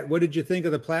the chat? What did you think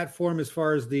of the platform as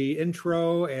far as the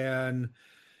intro and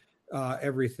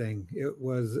everything?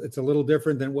 It's a little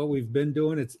different than what we've been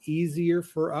doing. It's easier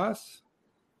for us,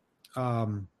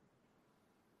 and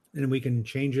we can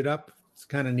change it up. It's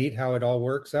kind of neat how it all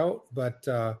works out. But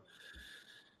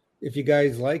if you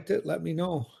guys liked it, let me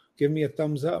know. Give me a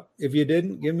thumbs up. If you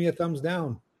didn't, give me a thumbs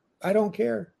down. I don't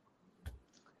care.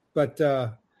 But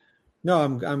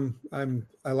no,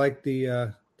 I like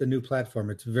the new platform.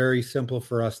 It's very simple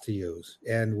for us to use,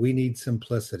 and we need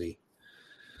simplicity.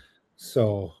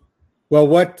 So, well,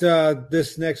 what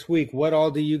this next week, what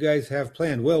all do you guys have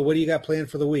planned? Will, what do you got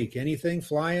planned for the week? Anything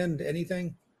flying?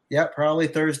 Anything? Yeah, probably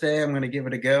Thursday. I'm going to give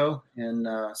it a go and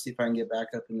see if I can get back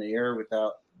up in the air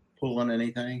without pulling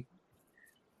anything.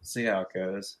 See how it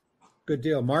goes. Good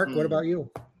deal. Mark, what about you?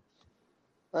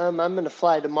 I'm going to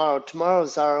fly tomorrow.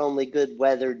 Tomorrow's our only good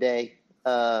weather day.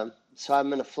 So I'm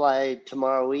going to fly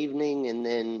tomorrow evening and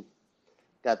then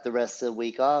got the rest of the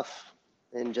week off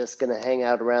and just going to hang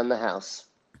out around the house.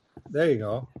 There you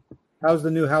go. How's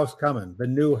the new house coming? The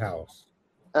new house?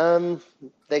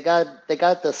 They got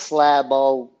the slab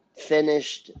all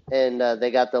finished and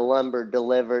they got the lumber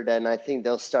delivered, and I think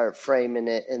they'll start framing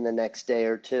it in the next day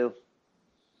or two.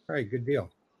 All right, good deal.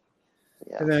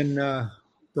 Yeah. And then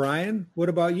Brian, what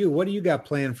about you? What do you got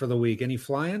planned for the week? Any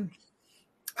flying?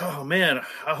 Oh man,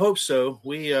 I hope so.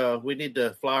 We need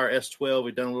to fly our S12.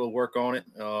 We've done a little work on it,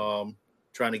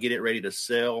 trying to get it ready to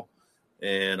sell.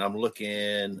 And I'm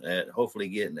looking at hopefully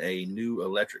getting a new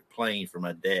electric plane for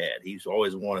my dad. He's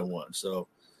always wanted one. So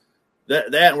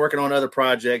that and working on other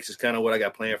projects is kind of what I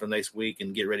got planned for next week,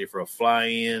 and get ready for a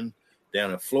fly-in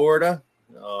down in Florida.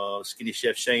 Skinny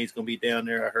Chef Shane's going to be down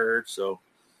there, I heard. So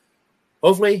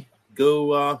hopefully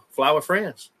go fly with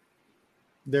friends.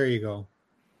 There you go.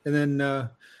 And then,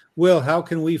 Will, how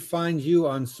can we find you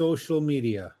on social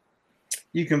media?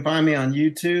 You can find me on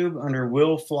YouTube under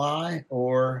Will Fly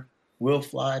or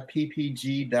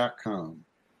willflyppg.com.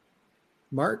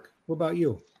 Mark, what about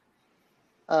you?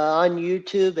 On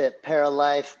YouTube at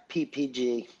Paralife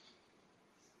PPG.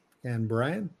 And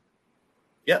Brian?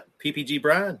 Yep,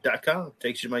 ppgbrian.com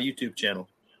takes you to my YouTube channel.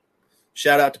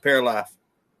 Shout out to Paralife.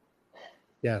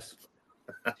 Yes.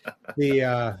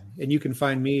 And you can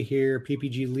find me here,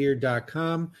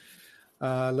 ppglear.com.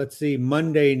 Let's see,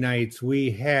 Monday nights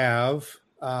we have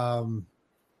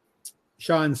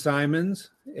Sean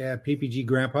Simons at PPG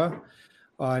Grandpa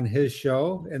on his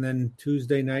show. And then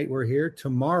Tuesday night we're here.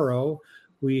 Tomorrow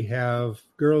we have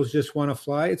Girls Just Want to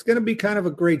Fly. It's going to be kind of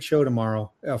a great show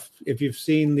tomorrow. If you've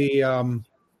seen the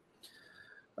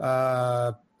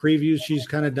previews, she's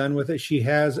kind of done with it. She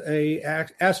has a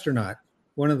astronaut,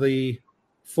 one of the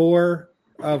 4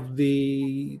 of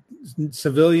the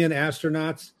civilian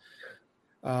astronauts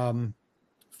from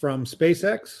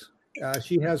SpaceX.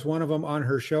 She has one of them on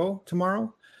her show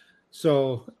tomorrow.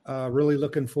 So really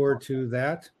looking forward to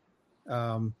that.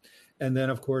 And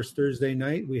then, of course, Thursday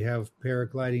night, we have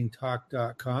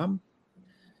paraglidingtalk.com.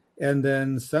 And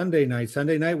then Sunday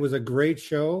night was a great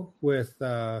show with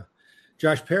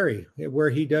Josh Perry,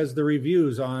 where he does the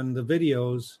reviews on the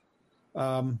videos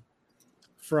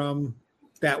from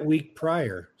that week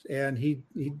prior. And he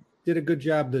did a good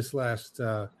job this last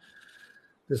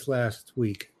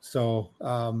week. So,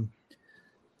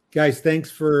 guys,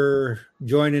 thanks for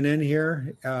joining in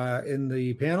here in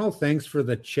the panel. Thanks for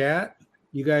the chat.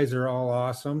 You guys are all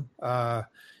awesome.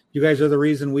 You guys are the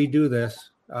reason we do this,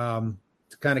 to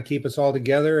kind of keep us all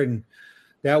together. And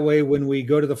that way, when we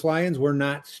go to the fly-ins, we're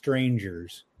not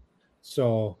strangers.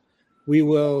 So we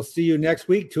will see you next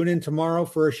week. Tune in tomorrow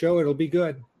for a show. It'll be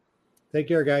good. Take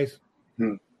care, guys.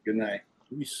 Good night.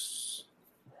 Peace.